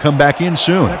be ready to come back in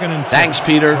soon. Thanks,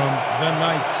 Peter.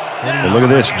 Well, look at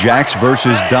this, Jacks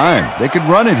versus Dime. They could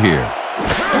run it here.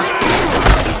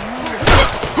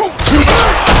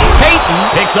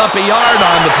 Picks up a yard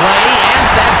on the play,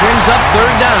 and that brings up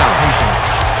third down.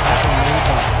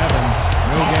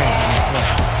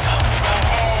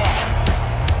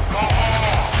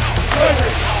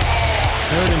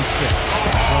 Third and 6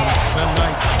 from the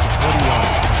Knights 40 yard.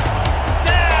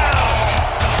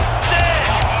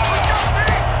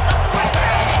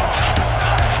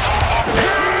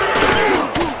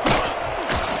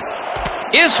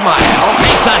 Ismail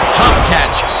makes a tough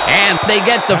catch, and they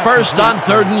get the first on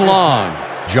third and long.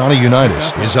 Johnny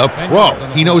Unitas is a pro.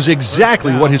 He knows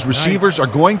exactly what his receivers are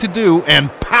going to do,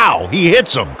 and pow, he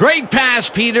hits them. Great pass,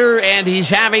 Peter, and he's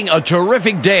having a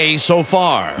terrific day so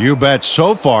far. You bet.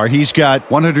 So far, he's got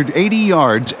 180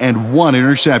 yards and 1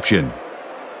 interception.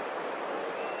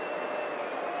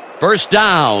 First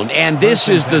down, and this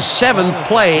is the 7th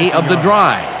play of the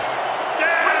drive.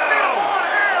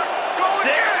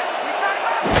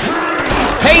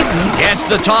 Payton gets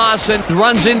the toss and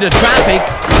runs into traffic,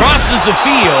 crosses the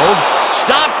field,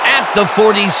 stopped at the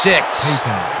 46.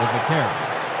 Payton with the carry.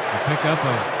 A pickup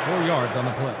of 4 yards on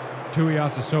the play.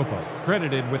 Tuiasosopo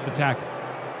credited with the tackle.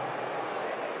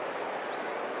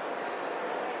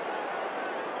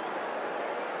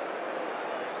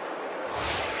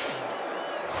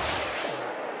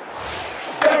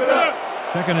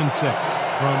 Second and 6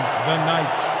 from the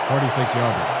Knights.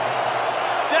 46-yarder.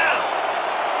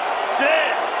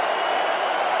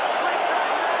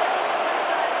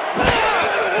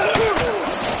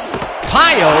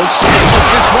 Pios took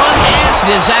this one and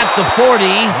is at the 40,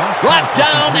 brought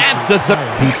down at the 30.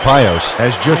 Pete Pios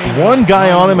has just one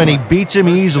guy on him, and he beats him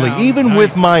easily. Even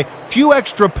with my few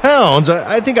extra pounds,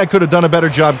 I think I could have done a better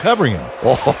job covering him.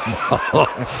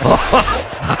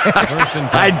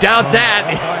 I doubt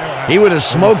that. He would have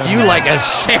smoked you like a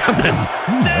salmon.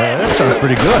 That sounds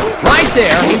pretty good. Right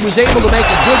there, he was able to make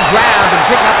a good grab and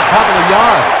pick up a couple of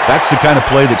yards. That's the kind of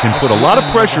play that can put a lot of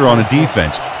pressure on a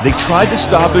defense. They tried to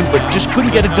stop him, but just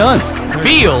couldn't get it done.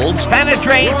 Fields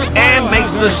penetrates and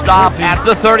makes the stop at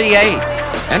the 38.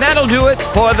 And that'll do it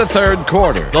for the third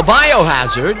quarter. The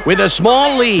Biohazard with a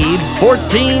small lead,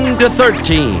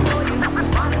 14-13.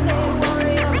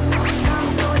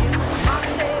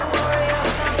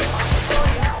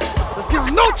 Let's give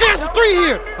him no chance of 3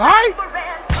 here, all right?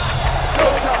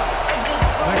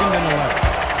 Second and 11.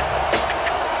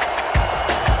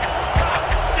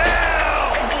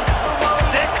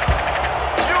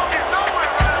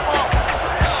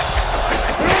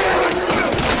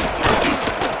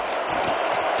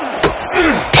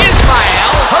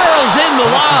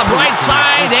 Right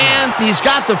side, and he's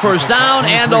got the first down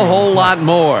and a whole lot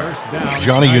more.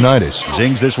 Johnny Unitas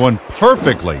zings this one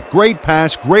perfectly. Great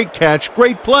pass, great catch,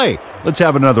 great play. Let's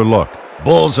have another look.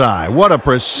 Bullseye. What a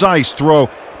precise throw.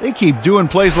 They keep doing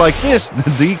plays like this,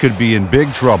 he could be in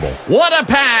big trouble. What a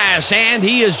pass, and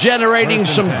he is generating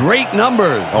some great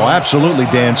numbers. Oh, absolutely,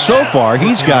 Dan. So far,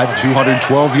 he's got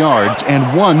 212 yards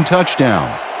and 1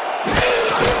 touchdown.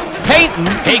 Payton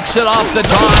takes it off the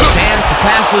toss and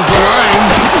passes the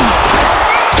line.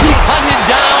 Hunted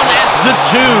down at the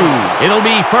 2. It'll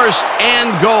be first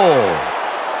and goal.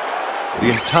 The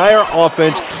entire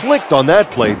offense clicked on that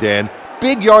play, Dan.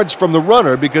 Big yards from the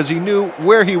runner because he knew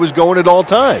where he was going at all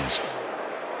times.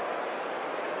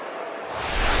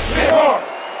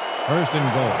 First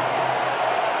and goal.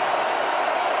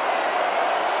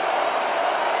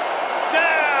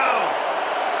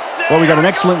 Well, we got an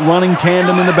excellent running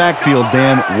tandem in the backfield,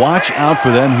 Dan. Watch out for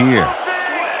them here.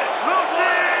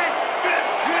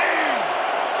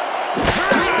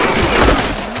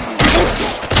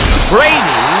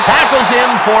 Brady tackles him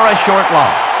for a short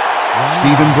loss.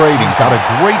 Stephen Brady got a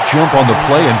great jump on the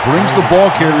play and brings the ball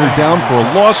carrier down for a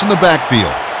loss in the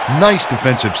backfield. Nice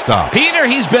defensive stop. Peter,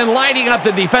 he's been lighting up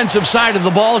the defensive side of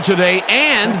the ball today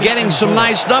and getting some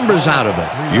nice numbers out of it.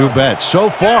 You bet. So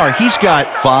far, he's got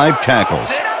 5 tackles.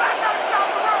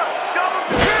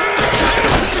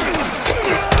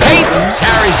 Payton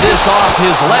carries this off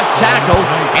his left tackle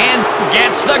and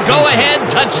gets the go-ahead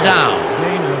touchdown.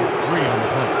 Gain of 3 on the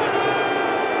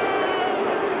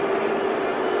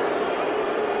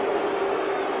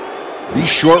play. These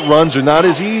short runs are not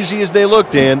as easy as they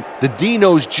look, Dan. The D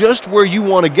knows just where you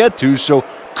want to get to, so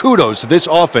kudos to this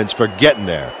offense for getting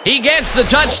there. He gets the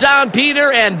touchdown,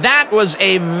 Peter, and that was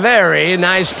a very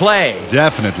nice play.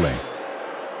 Definitely.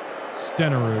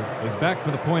 Stenerud is back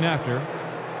for the point after.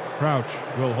 Crouch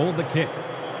will hold the kick.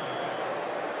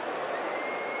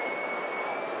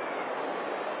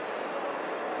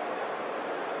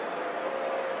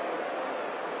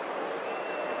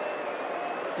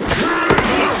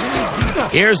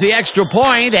 Here's the extra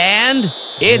point, and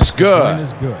it's good.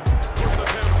 Is good.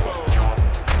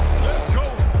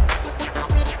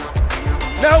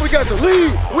 Now we got the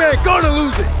lead. We ain't gonna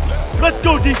lose it. Let's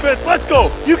go, defense. Let's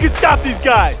go. You can stop these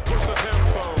guys.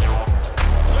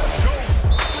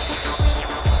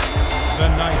 The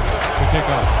Knights to kick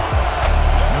off.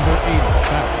 Number 8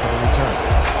 back for the return.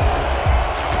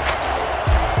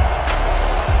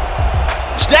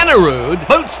 Stenerud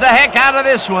boots the heck out of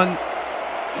this one.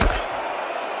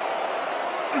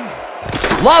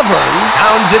 Lovern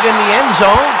pounds it in the end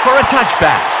zone for a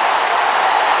touchback.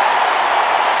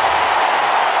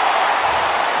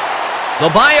 The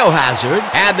Biohazard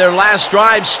had their last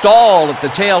drive stall at the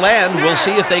tail end. We'll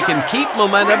see if they can keep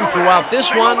momentum throughout this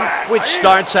one, which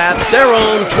starts at their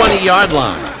own 20-yard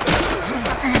line.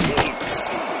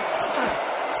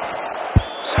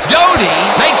 Doty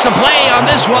makes a play on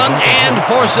this one and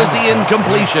forces the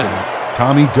incompletion.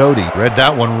 Tommy Doty read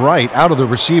that one right out of the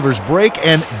receiver's break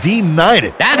and denied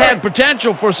it. That had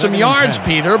potential for some yards,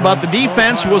 Peter, but the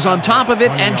defense was on top of it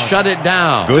and shut it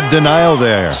down. Good denial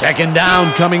there. Second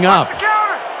down coming up.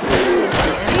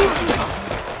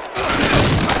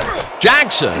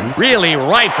 Jackson really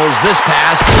rifles this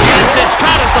pass. Gets it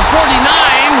caught at the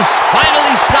 49.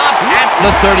 Finally stopped at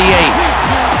the 38.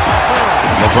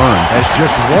 Laverne has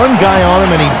just one guy on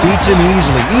him, and he beats him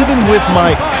easily. Even with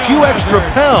my few extra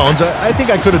pounds, I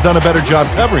think I could have done a better job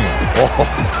covering him.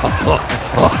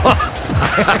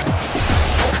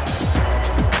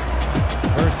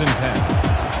 First and 10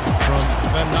 from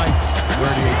the Knights,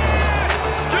 38.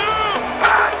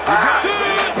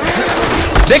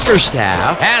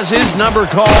 Bickerstaff has his number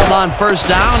called on first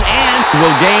down and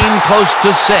will gain close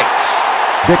to 6.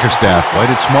 Bickerstaff played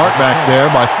it smart back there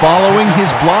by following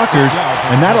his blockers,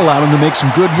 and that allowed him to make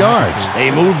some good yards.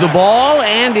 They move the ball,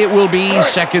 and it will be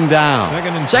second down.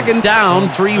 Second down,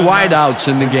 3 wideouts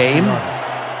in the game.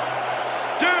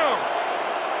 Down.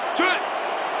 Sit.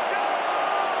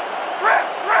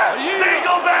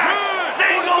 Single back.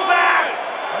 Single back.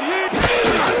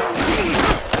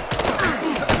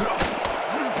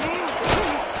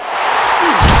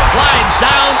 Slides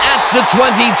down at the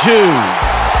 22.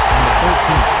 13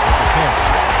 with the catch.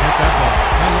 Take that ball.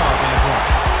 10 yards on the play.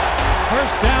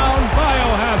 First down,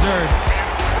 Biohazard.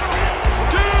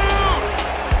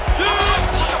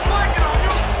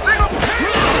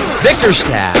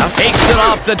 Bickerstaff takes it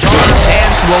off the toss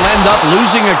and will end up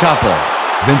losing a couple.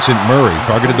 Vincent Murray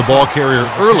targeted the ball carrier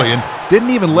early and didn't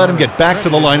even let him get back to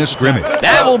the line of scrimmage.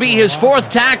 That will be his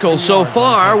 4th tackle so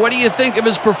far. What do you think of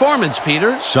his performance,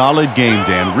 Peter? Solid game,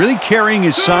 Dan. Really carrying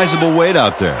his sizable weight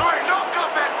out there.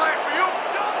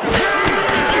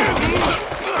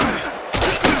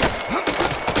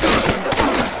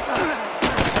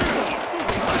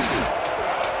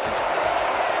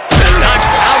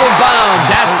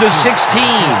 The 16.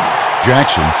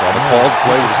 Jackson saw the called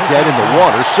play was dead in the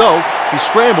water, so he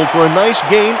scrambled for a nice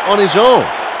gain on his own.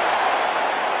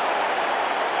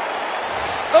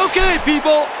 Okay,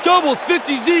 people, doubles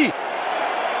 50Z.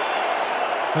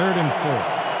 Third and 4.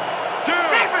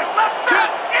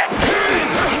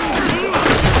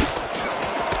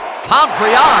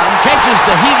 Palprion catches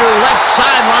the heater left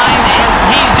sideline, and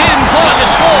he's in for the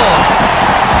score.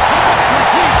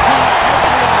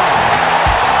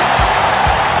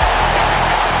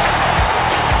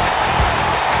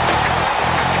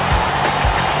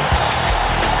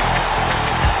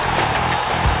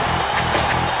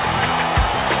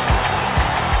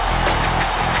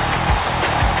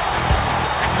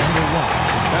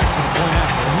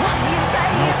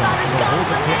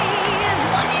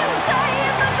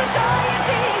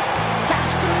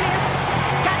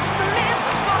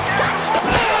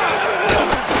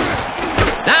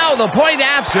 The point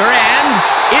after, and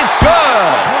it's good.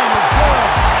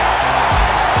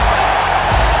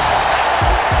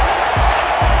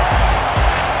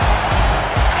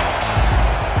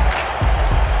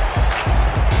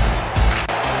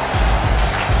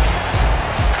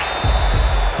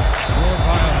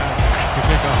 To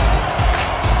kick off.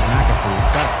 McAfee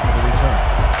back for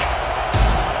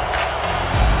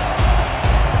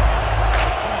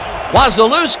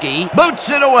Wazalewski the return.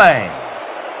 boots it away.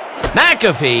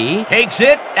 McAfee takes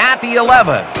it at the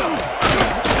 11.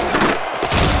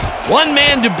 One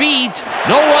man to beat,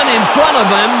 no one in front of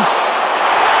him.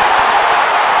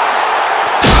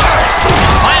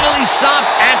 Finally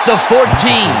stopped at the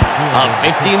 14. A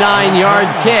 59-yard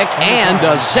kick and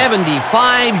a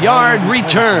 75-yard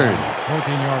return.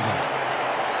 14-yard line.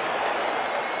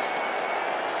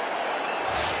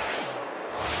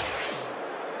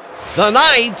 The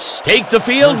Knights take the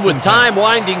field with time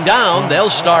winding down. They'll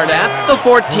start at the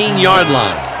 14-yard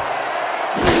line.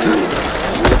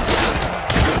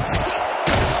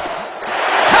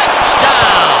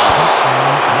 Touchdown!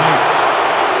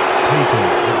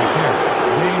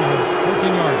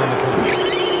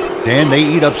 Dan, they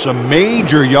eat up some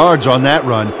major yards on that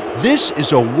run. This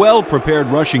is a well-prepared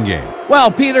rushing game. Well,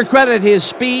 Peter, credit his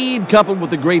speed coupled with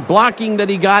the great blocking that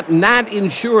he got, and that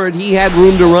ensured he had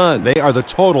room to run. They are the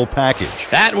total package.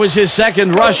 That was his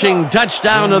 2nd rushing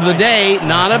touchdown of the day.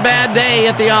 Not a bad day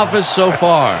at the office so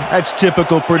far. That's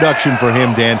typical production for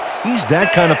him, Dan. He's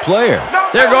that kind of player.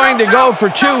 They're going to go for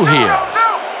 2 here.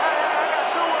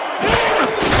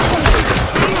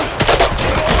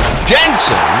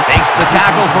 Jensen takes the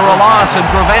tackle for a loss and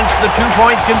prevents the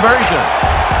two-point conversion.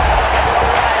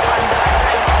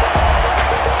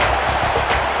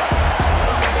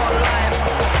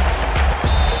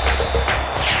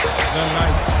 The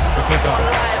Knights, the kickoff.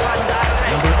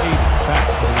 Number 80, back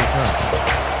for the return.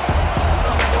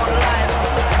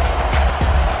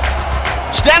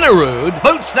 Stenerud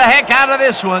boots the heck out of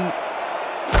this one.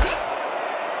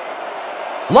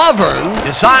 Lovern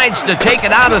decides to take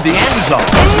it out of the end zone.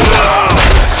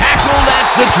 Tackled at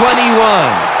the 21.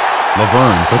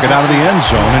 Laverne took it out of the end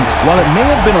zone, and while it may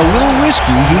have been a little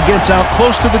risky, he gets out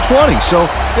close to the 20, so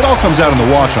it all comes out in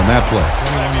the wash on that play.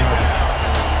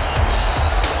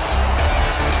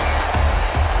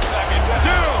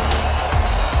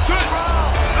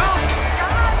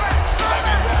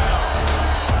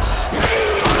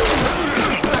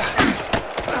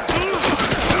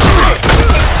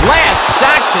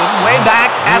 Way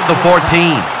back at the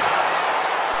 14.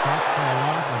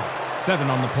 7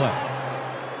 on the play.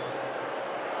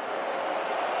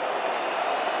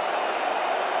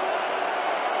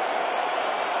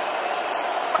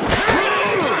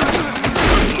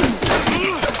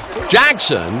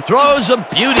 Jackson throws a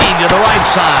beauty to the right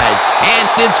side, and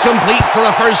it's complete for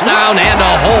a first down and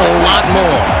a whole lot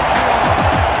more.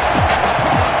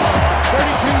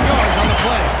 32 yards on the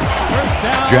play. First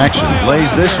down. Jackson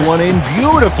lays this one in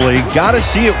beautifully. Got to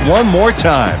see it one more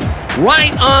time.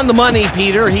 Right on the money,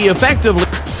 Peter. He effectively...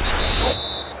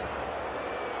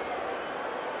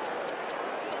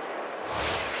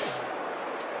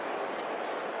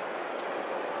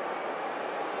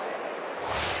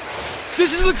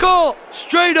 This is the call.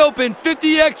 Straight open,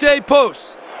 50XA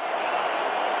post.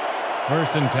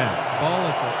 First and 10. Ball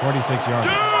at the 46-yard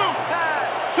line.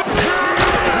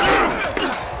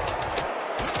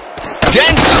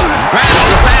 Jensen grabs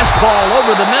the fastball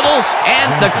over the middle,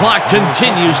 and the clock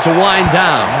continues to wind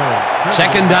down.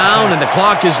 Second down, and the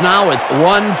clock is now at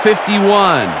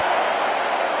 1:51.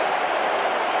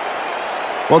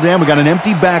 Well, Dan, we got an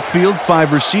empty backfield,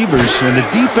 5 receivers, and the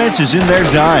defense is in their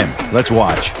dime. Let's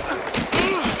watch.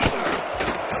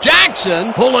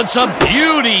 Jackson bullets a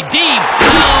beauty deep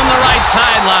down the right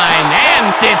sideline,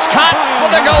 and it's caught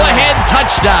for the go-ahead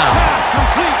touchdown.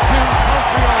 Complete to Montreal.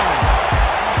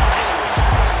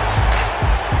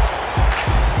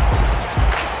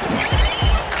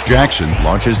 Jackson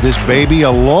launches this baby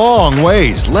a long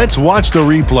ways. Let's watch the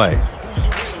replay.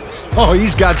 Oh,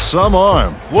 he's got some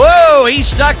arm. Whoa, he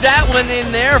stuck that one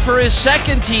in there for his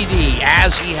second TD,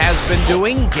 as he has been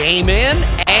doing game in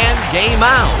and game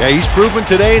out. Yeah, he's proven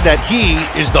today that he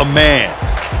is the man.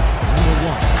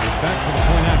 Number 1 is back to the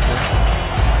point after.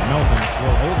 Melton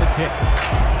will hold the kick.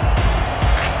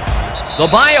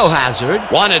 The Biohazard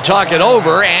want to talk it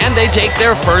over, and they take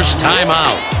their first time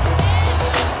out.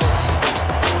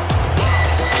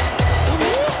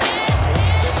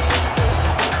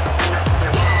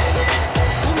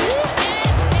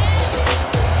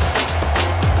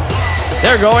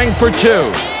 They're going for 2. Attempting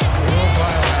a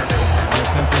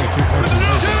 2-point conversion.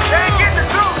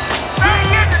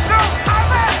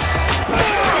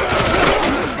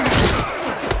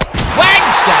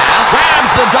 Flagstaff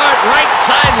grabs the dart right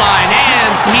sideline,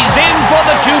 and he's in for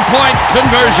the 2-point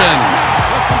conversion.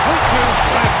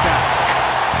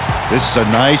 This is a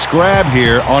nice grab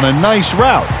here on a nice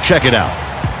route. Check it out.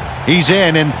 He's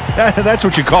in, and that's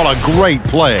what you call a great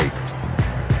play.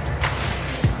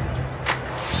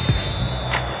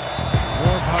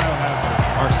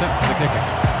 Set for the kicker.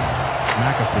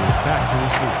 McAfee back to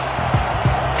receive.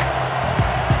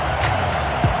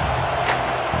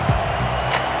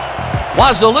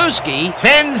 Wazalewski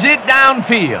sends it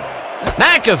downfield.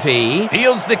 McAfee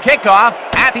fields the kickoff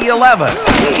at the 11.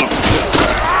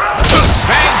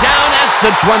 Dragged down at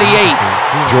the 28.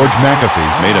 George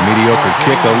McAfee made a mediocre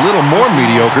kick a little more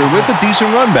mediocre with a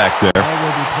decent run back there. Ball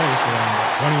will be placed around the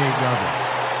 28-yard line.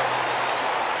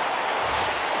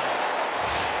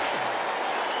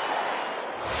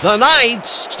 The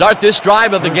Knights start this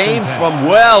drive of the game from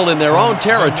well in their own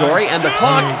territory, and the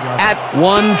clock at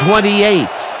 1:28.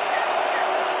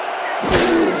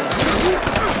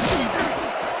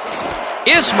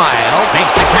 Ismail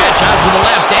makes the catch out to the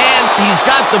left, and he's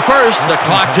got the first. The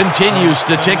clock continues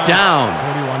to tick down.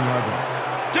 41-yard line.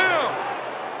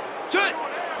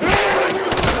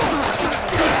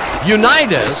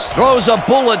 Unitas throws a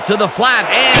bullet to the flat,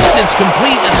 and it's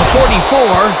complete at the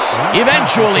 44.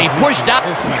 Eventually pushed out.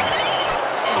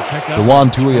 Dewan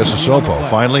Tuiasosopo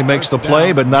finally makes the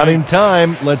play, but not in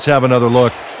time. Let's have another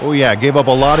look. Oh, yeah, gave up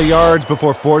a lot of yards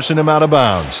before forcing him out of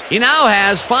bounds. He now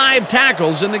has 5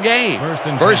 tackles in the game.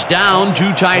 First down,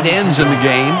 2 tight ends in the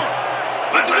game.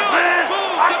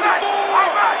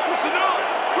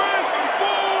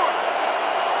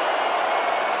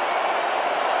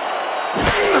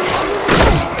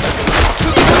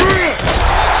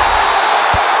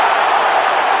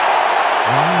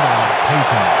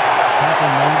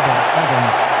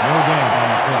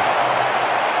 play.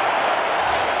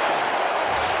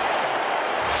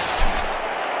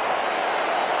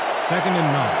 Second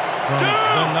and 9 from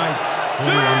the Knights.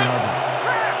 41-yard line.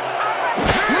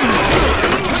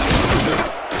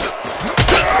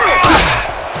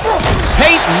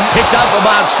 Peyton picked up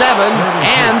about 7,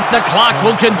 and the clock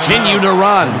will continue to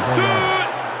run.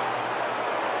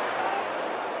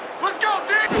 Let's go,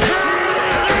 Dick!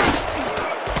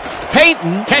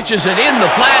 Peyton catches it in the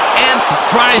flat and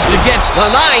tries to get the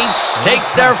Knights take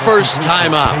their first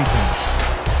timeout.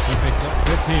 He picks up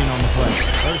 15 on the play.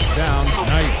 First down,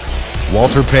 Knights.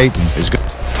 Walter Payton is good.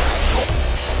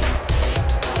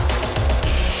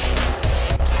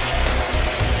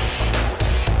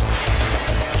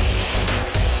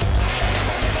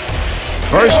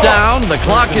 First down, the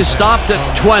clock is stopped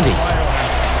at 20. 19 yards.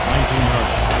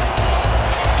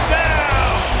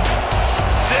 Down.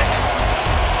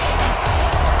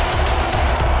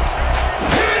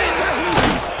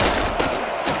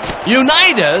 6.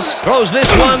 Unitas throws this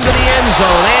one to the end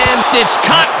zone, and it's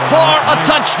caught for a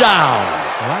touchdown.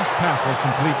 The last pass was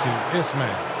complete to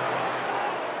Ismail.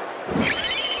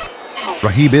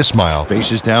 Raheem Ismail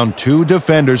faces down 2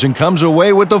 defenders and comes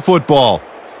away with the football.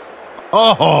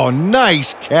 Oh,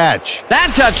 nice catch.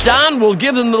 That touchdown will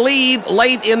give them the lead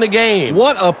late in the game.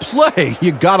 What a play.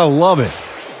 You gotta love it.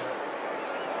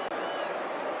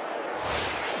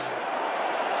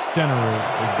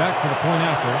 Stenerud is back for the point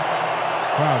after.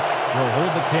 Crouch will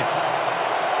hold the kick.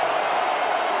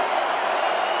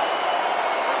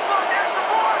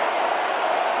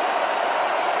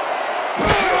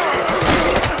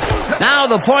 Now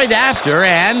the point after,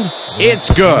 and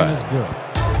it's good. Is good.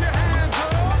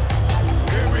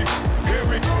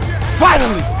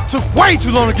 Finally! Took way too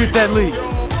long to get that lead.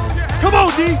 Come on,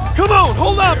 D. Come on.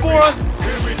 Hold on for us. The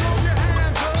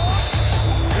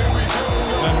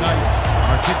Knights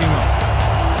are kicking off.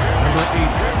 Number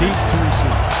 8 deep to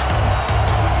receive.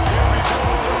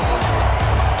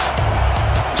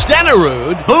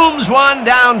 Stenerud booms one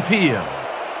downfield.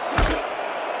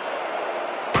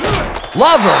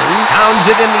 Lovern pounds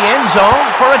it in the end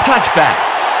zone for a touchback.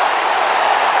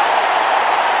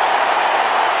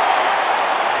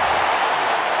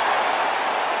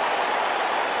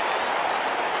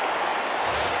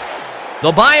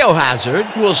 The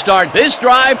Biohazard will start this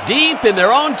drive deep in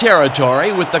their own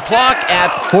territory with the clock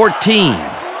at 14. Set.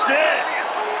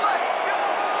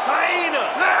 Hyena.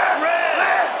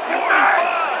 Red.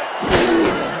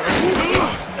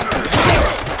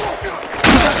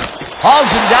 45.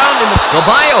 Hauls him down in the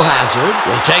Biohazard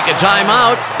will take a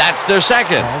timeout. That's their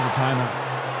second. Calls a timeout.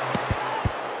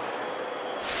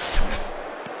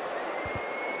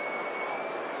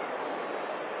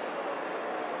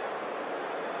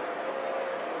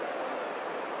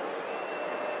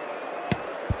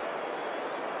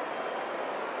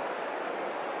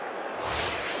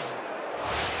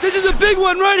 This is a big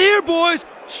one right here, boys.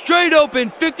 Straight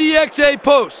open 50XA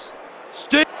posts.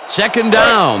 Stay. Second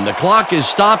down. The clock is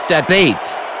stopped at 8.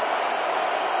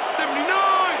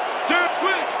 79. Turn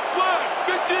switch. Flag.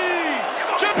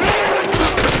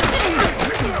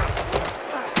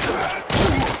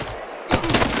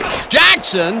 15.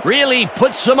 Jackson really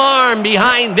puts some arm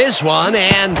behind this one,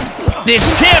 and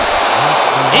it's tipped.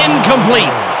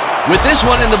 Incomplete. With this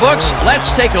one in the books,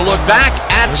 let's take a look back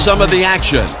at some of the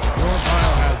action.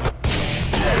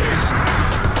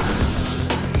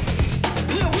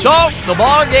 So, the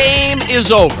ball game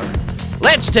is over.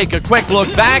 Let's take a quick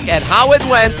look back at how it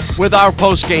went with our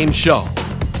post-game show.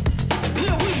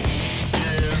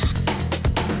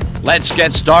 Let's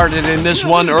get started in this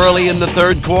one early in the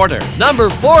third quarter. Number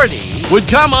 40 would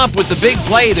come up with the big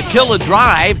play to kill a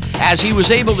drive as he was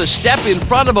able to step in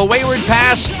front of a wayward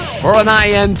pass for an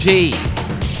INT.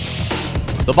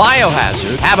 The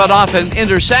Biohazard have it off an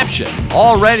interception.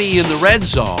 Already in the red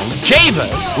zone,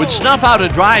 Chavis would snuff out a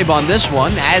drive on this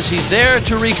one as he's there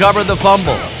to recover the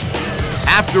fumble.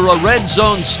 After a red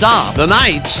zone stop, the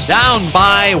Knights down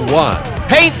by 1.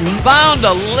 Peyton found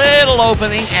a little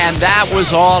opening, and that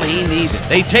was all he needed.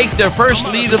 They take their first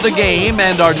lead of the game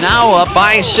and are now up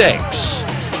by 6.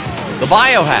 The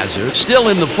Biohazard still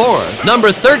in the fourth.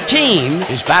 Number 13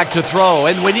 is back to throw,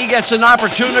 and when he gets an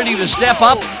opportunity to step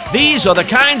up, these are the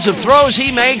kinds of throws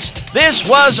he makes. This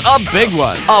was a big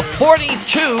one. A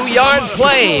 42-yard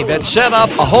play that set up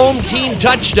a home team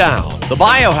touchdown. The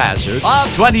Biohazard up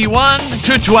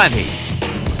 21-20.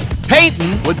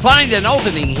 Peyton would find an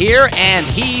opening here, and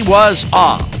he was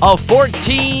off. A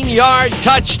 14-yard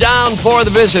touchdown for the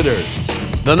visitors.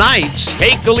 The Knights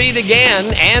take the lead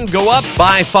again and go up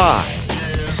by 5.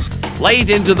 Late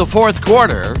into the fourth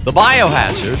quarter, the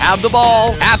Biohazard have the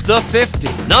ball at the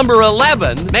 50. Number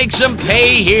 11 makes him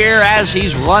pay here as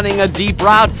he's running a deep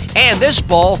route, and this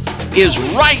ball is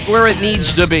right where it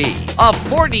needs to be. A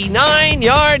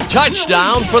 49-yard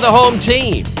touchdown for the home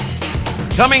team.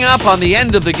 Coming up on the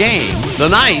end of the game, the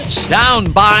Knights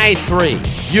down by 3.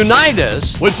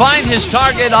 Unitas would find his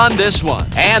target on this one,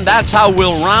 and that's how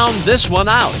we'll round this one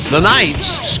out. The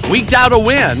Knights squeaked out a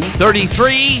win,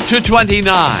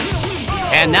 33-29.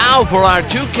 And now for our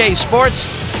 2K Sports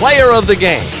Player of the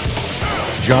Game.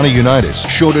 Johnny Unitas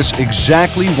showed us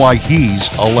exactly why he's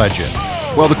a legend.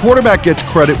 Well, the quarterback gets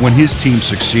credit when his team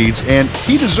succeeds, and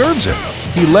he deserves it.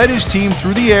 He led his team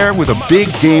through the air with a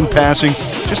big game passing.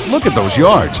 Just look at those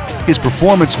yards. His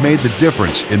performance made the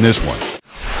difference in this one.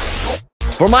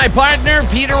 For my partner,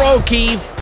 Peter O'Keefe,